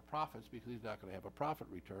paying it out of profits because he's not going to have a profit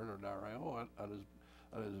return or an RIO on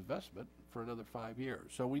his investment for another 5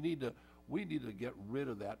 years. So we need to get rid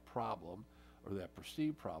of that problem, or that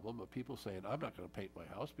perceived problem of people saying, I'm not going to paint my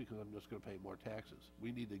house because I'm just going to pay more taxes.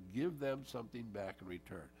 We need to give them something back in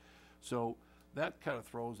return. So that kind of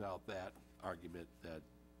throws out that argument that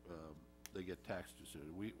they get taxed too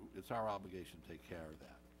soon. It's our obligation to take care of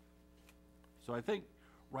that. So I think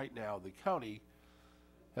right now the county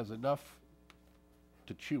has enough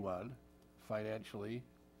to chew on financially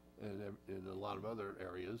and in a lot of other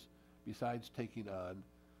areas, besides taking on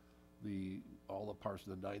all the parts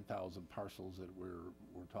of the 9,000 parcels that we're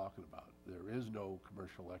talking about. There is no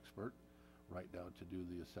commercial expert right now to do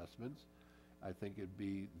the assessments. I think it'd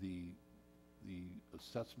be the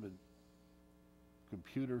assessment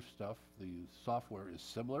computer stuff, the software is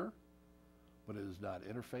similar, but it is not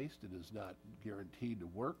interfaced, it is not guaranteed to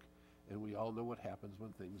work, and we all know what happens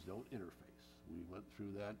when things don't interface. We went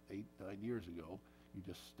through that 8-9 years ago. You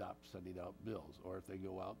just stop sending out bills, or if they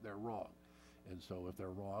go out, they're wrong. And so if they're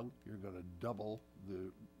wrong, you're going to double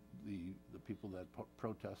the the people that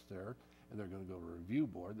protest there, and they're gonna go to a review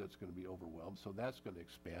board that's gonna be overwhelmed, so that's gonna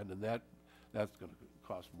expand, and that's gonna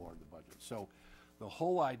cost more in the budget. So the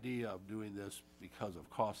whole idea of doing this because of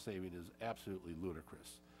cost saving is absolutely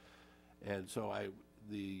ludicrous. And so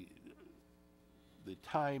the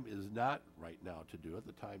time is not right now to do it.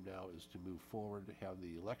 The time now is to move forward, to have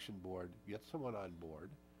the election board, get someone on board,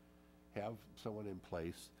 have someone in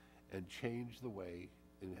place, and change the way,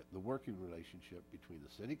 in the working relationship between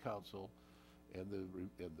the city council and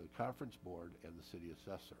the conference board and the city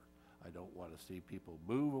assessor. I don't want to see people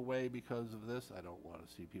move away because of this. I don't want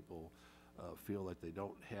to see people feel like they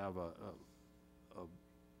don't have a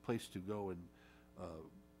place to go and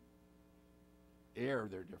air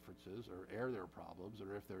their differences or air their problems,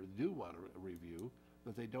 or if they do want a review,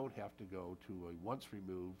 that they don't have to go to a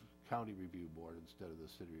once-removed county review board instead of the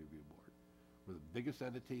city review board. We're the biggest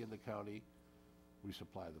entity in the county. We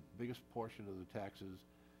supply the biggest portion of the taxes,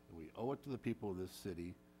 and we owe it to the people of this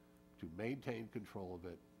city to maintain control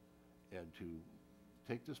of it and to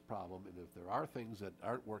take this problem, and if there are things that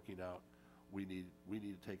aren't working out, we need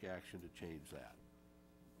to take action to change that.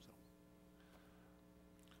 So.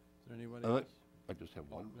 Is there anybody else? I just have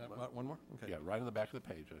one. One more? Okay. Yeah, right on the back of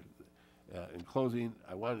the page. In closing,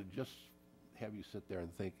 I wanted to just have you sit there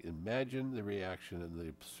and think, imagine the reaction and the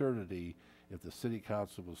absurdity if the city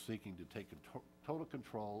council was seeking to take total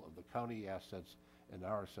control of the county assets and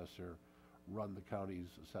our assessor run the county's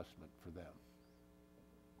assessment for them.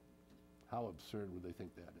 How absurd would they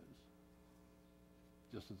think that is?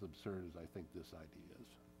 Just as absurd as I think this idea is.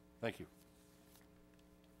 Thank you.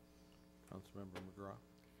 Councilmember McGraw.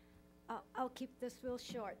 I'll keep this real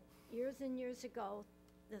short. Years and years ago,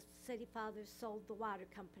 the city fathers sold the water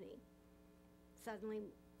company.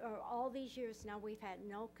 Suddenly, or all these years now, we've had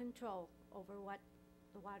no control over what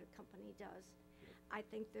the water company does. I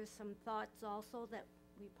think there's some thoughts also that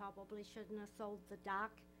we probably shouldn't have sold the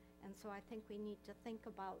dock, and so I think we need to think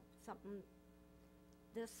about something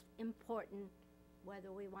this important,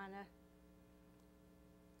 whether we want to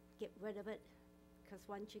get rid of it, because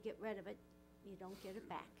once you get rid of it, you don't get it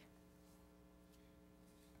back.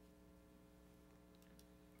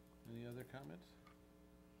 Any other comments?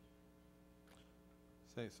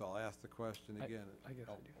 So I'll ask the question again. I guess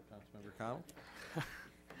I do. Councilmember Connell?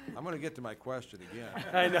 I'm going to get to my question again.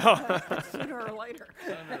 I know. Sooner or later.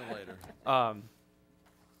 Sooner or later.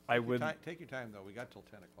 I would Take your time, though. We got till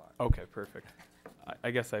 10 o'clock. Okay, perfect.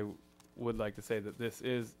 I guess I would like to say that this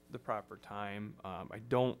is the proper time. I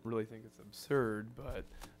don't really think it's absurd, but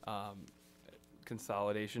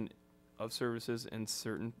consolidation of services in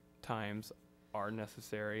certain times are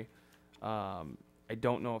necessary. I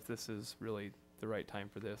don't know if this is really the right time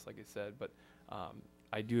for this, like I said, but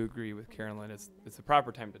I do agree with Carolyn. It's the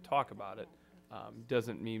proper time to talk about it.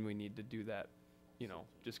 Doesn't mean we need to do that,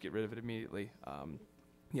 just get rid of it immediately.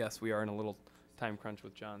 Yes, we are in a little time crunch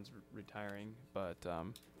with John's retiring, but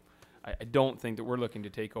I don't think that we're looking to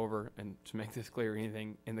take over, and to make this clear,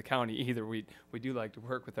 anything in the county either. We do like to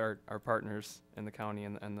work with our partners in the county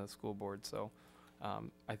and the school board. So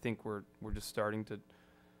I think we're just starting to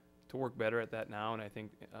work better at that now, and I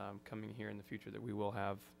think coming here in the future that we will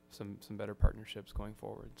have some better partnerships going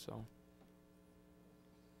forward. So.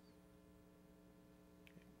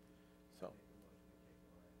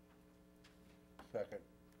 Second.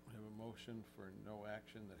 We have a motion for no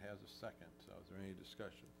action that has a second. So is there any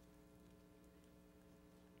discussion?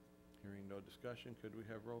 Hearing no discussion, could we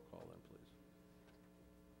have roll call then,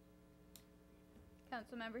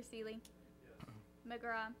 please? Councilmember Seeley.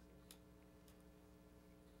 McGraw.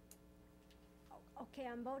 Okay,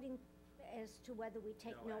 I'm voting as to whether we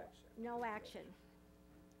take no action.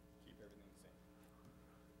 Keep everything the same.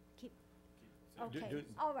 Keep, okay, Do-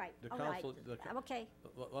 all right, the all right. council- Okay,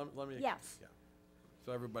 Let me. Yes. Yeah.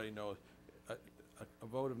 So everybody knows, a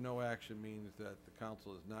vote of no action means that the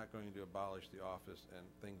council is not going to abolish the office and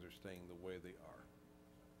things are staying the way they are.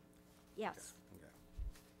 yes. Okay.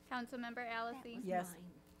 Councilmember Allison. Yes.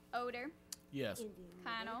 Oder. Yes.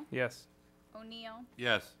 Connell. Yes. O'Neill.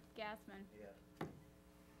 Yes. Gassman.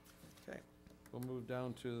 Okay, we'll move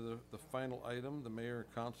down to the final item, the mayor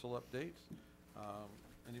and council updates.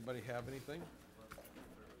 Anybody have anything?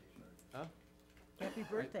 Huh? Happy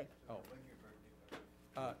birthday. Oh.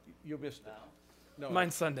 You missed it. No.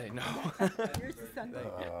 Mine's Sunday. No. Yours is Sunday.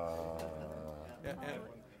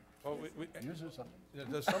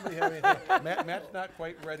 Does somebody have anything? Matt's not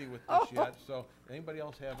quite ready with this yet, so anybody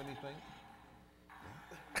else have anything?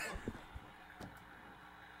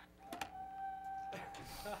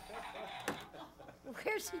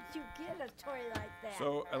 Where did you get a toy like that?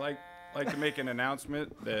 So I like to make an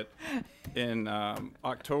announcement that in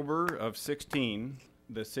October of 16,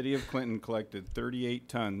 the city of Clinton collected 38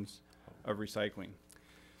 tons of recycling.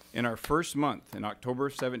 In our first month, in October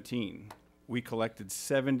of 17, we collected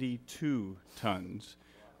 72 tons.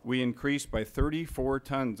 We increased by 34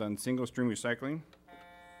 tons on single stream recycling.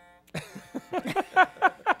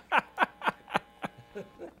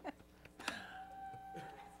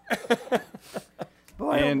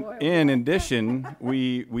 And in addition,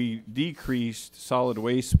 we decreased solid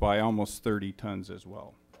waste by almost 30 tons as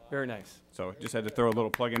well. Very nice. So just had to throw a little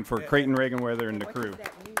plug in for Creighton Reaganweather and the crew.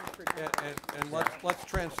 And let's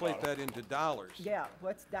translate that into dollars. Yeah,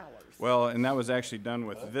 what's dollars? Well, and that was actually done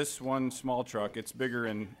with this one small truck. It's bigger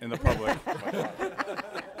in the public.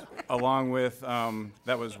 Along with,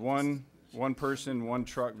 that was one person, one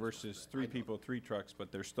truck versus 3 people, 3 trucks,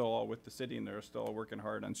 but they're still all with the city and they're still working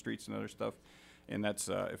hard on streets and other stuff. And that's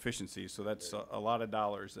efficiency. So that's a lot of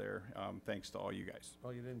dollars there, thanks to all you guys.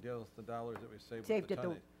 Well, you didn't deal with the dollars that we saved Saved with at the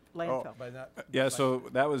the tonnage. landfill. By not- Yeah, by- so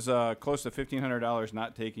that was close to $1,500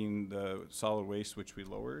 not taking the solid waste, which we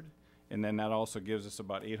lowered. And then that also gives us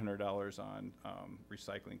about $800 on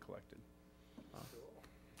recycling collected.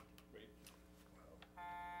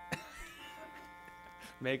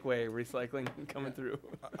 Make way, recycling coming through.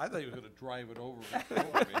 I thought you were gonna drive it over.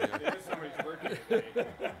 here. Somebody's birthday today.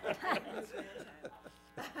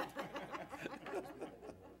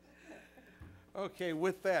 Okay,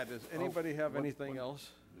 with that, does anybody have anything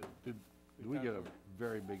else? Did we get a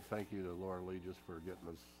very big thank you to Laura Lee just for getting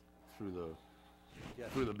us through Yes.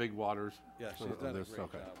 the big waters? Yeah, she's of done a this? great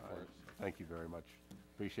Okay. job for All right. us. Thank you very much.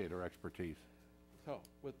 Appreciate her expertise. So,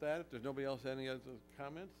 with that, if there's nobody else, any other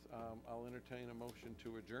comments, I'll entertain a motion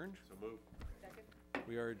to adjourn. So move.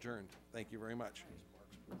 We are adjourned. Thank you very much.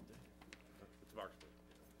 It's Mark's birthday.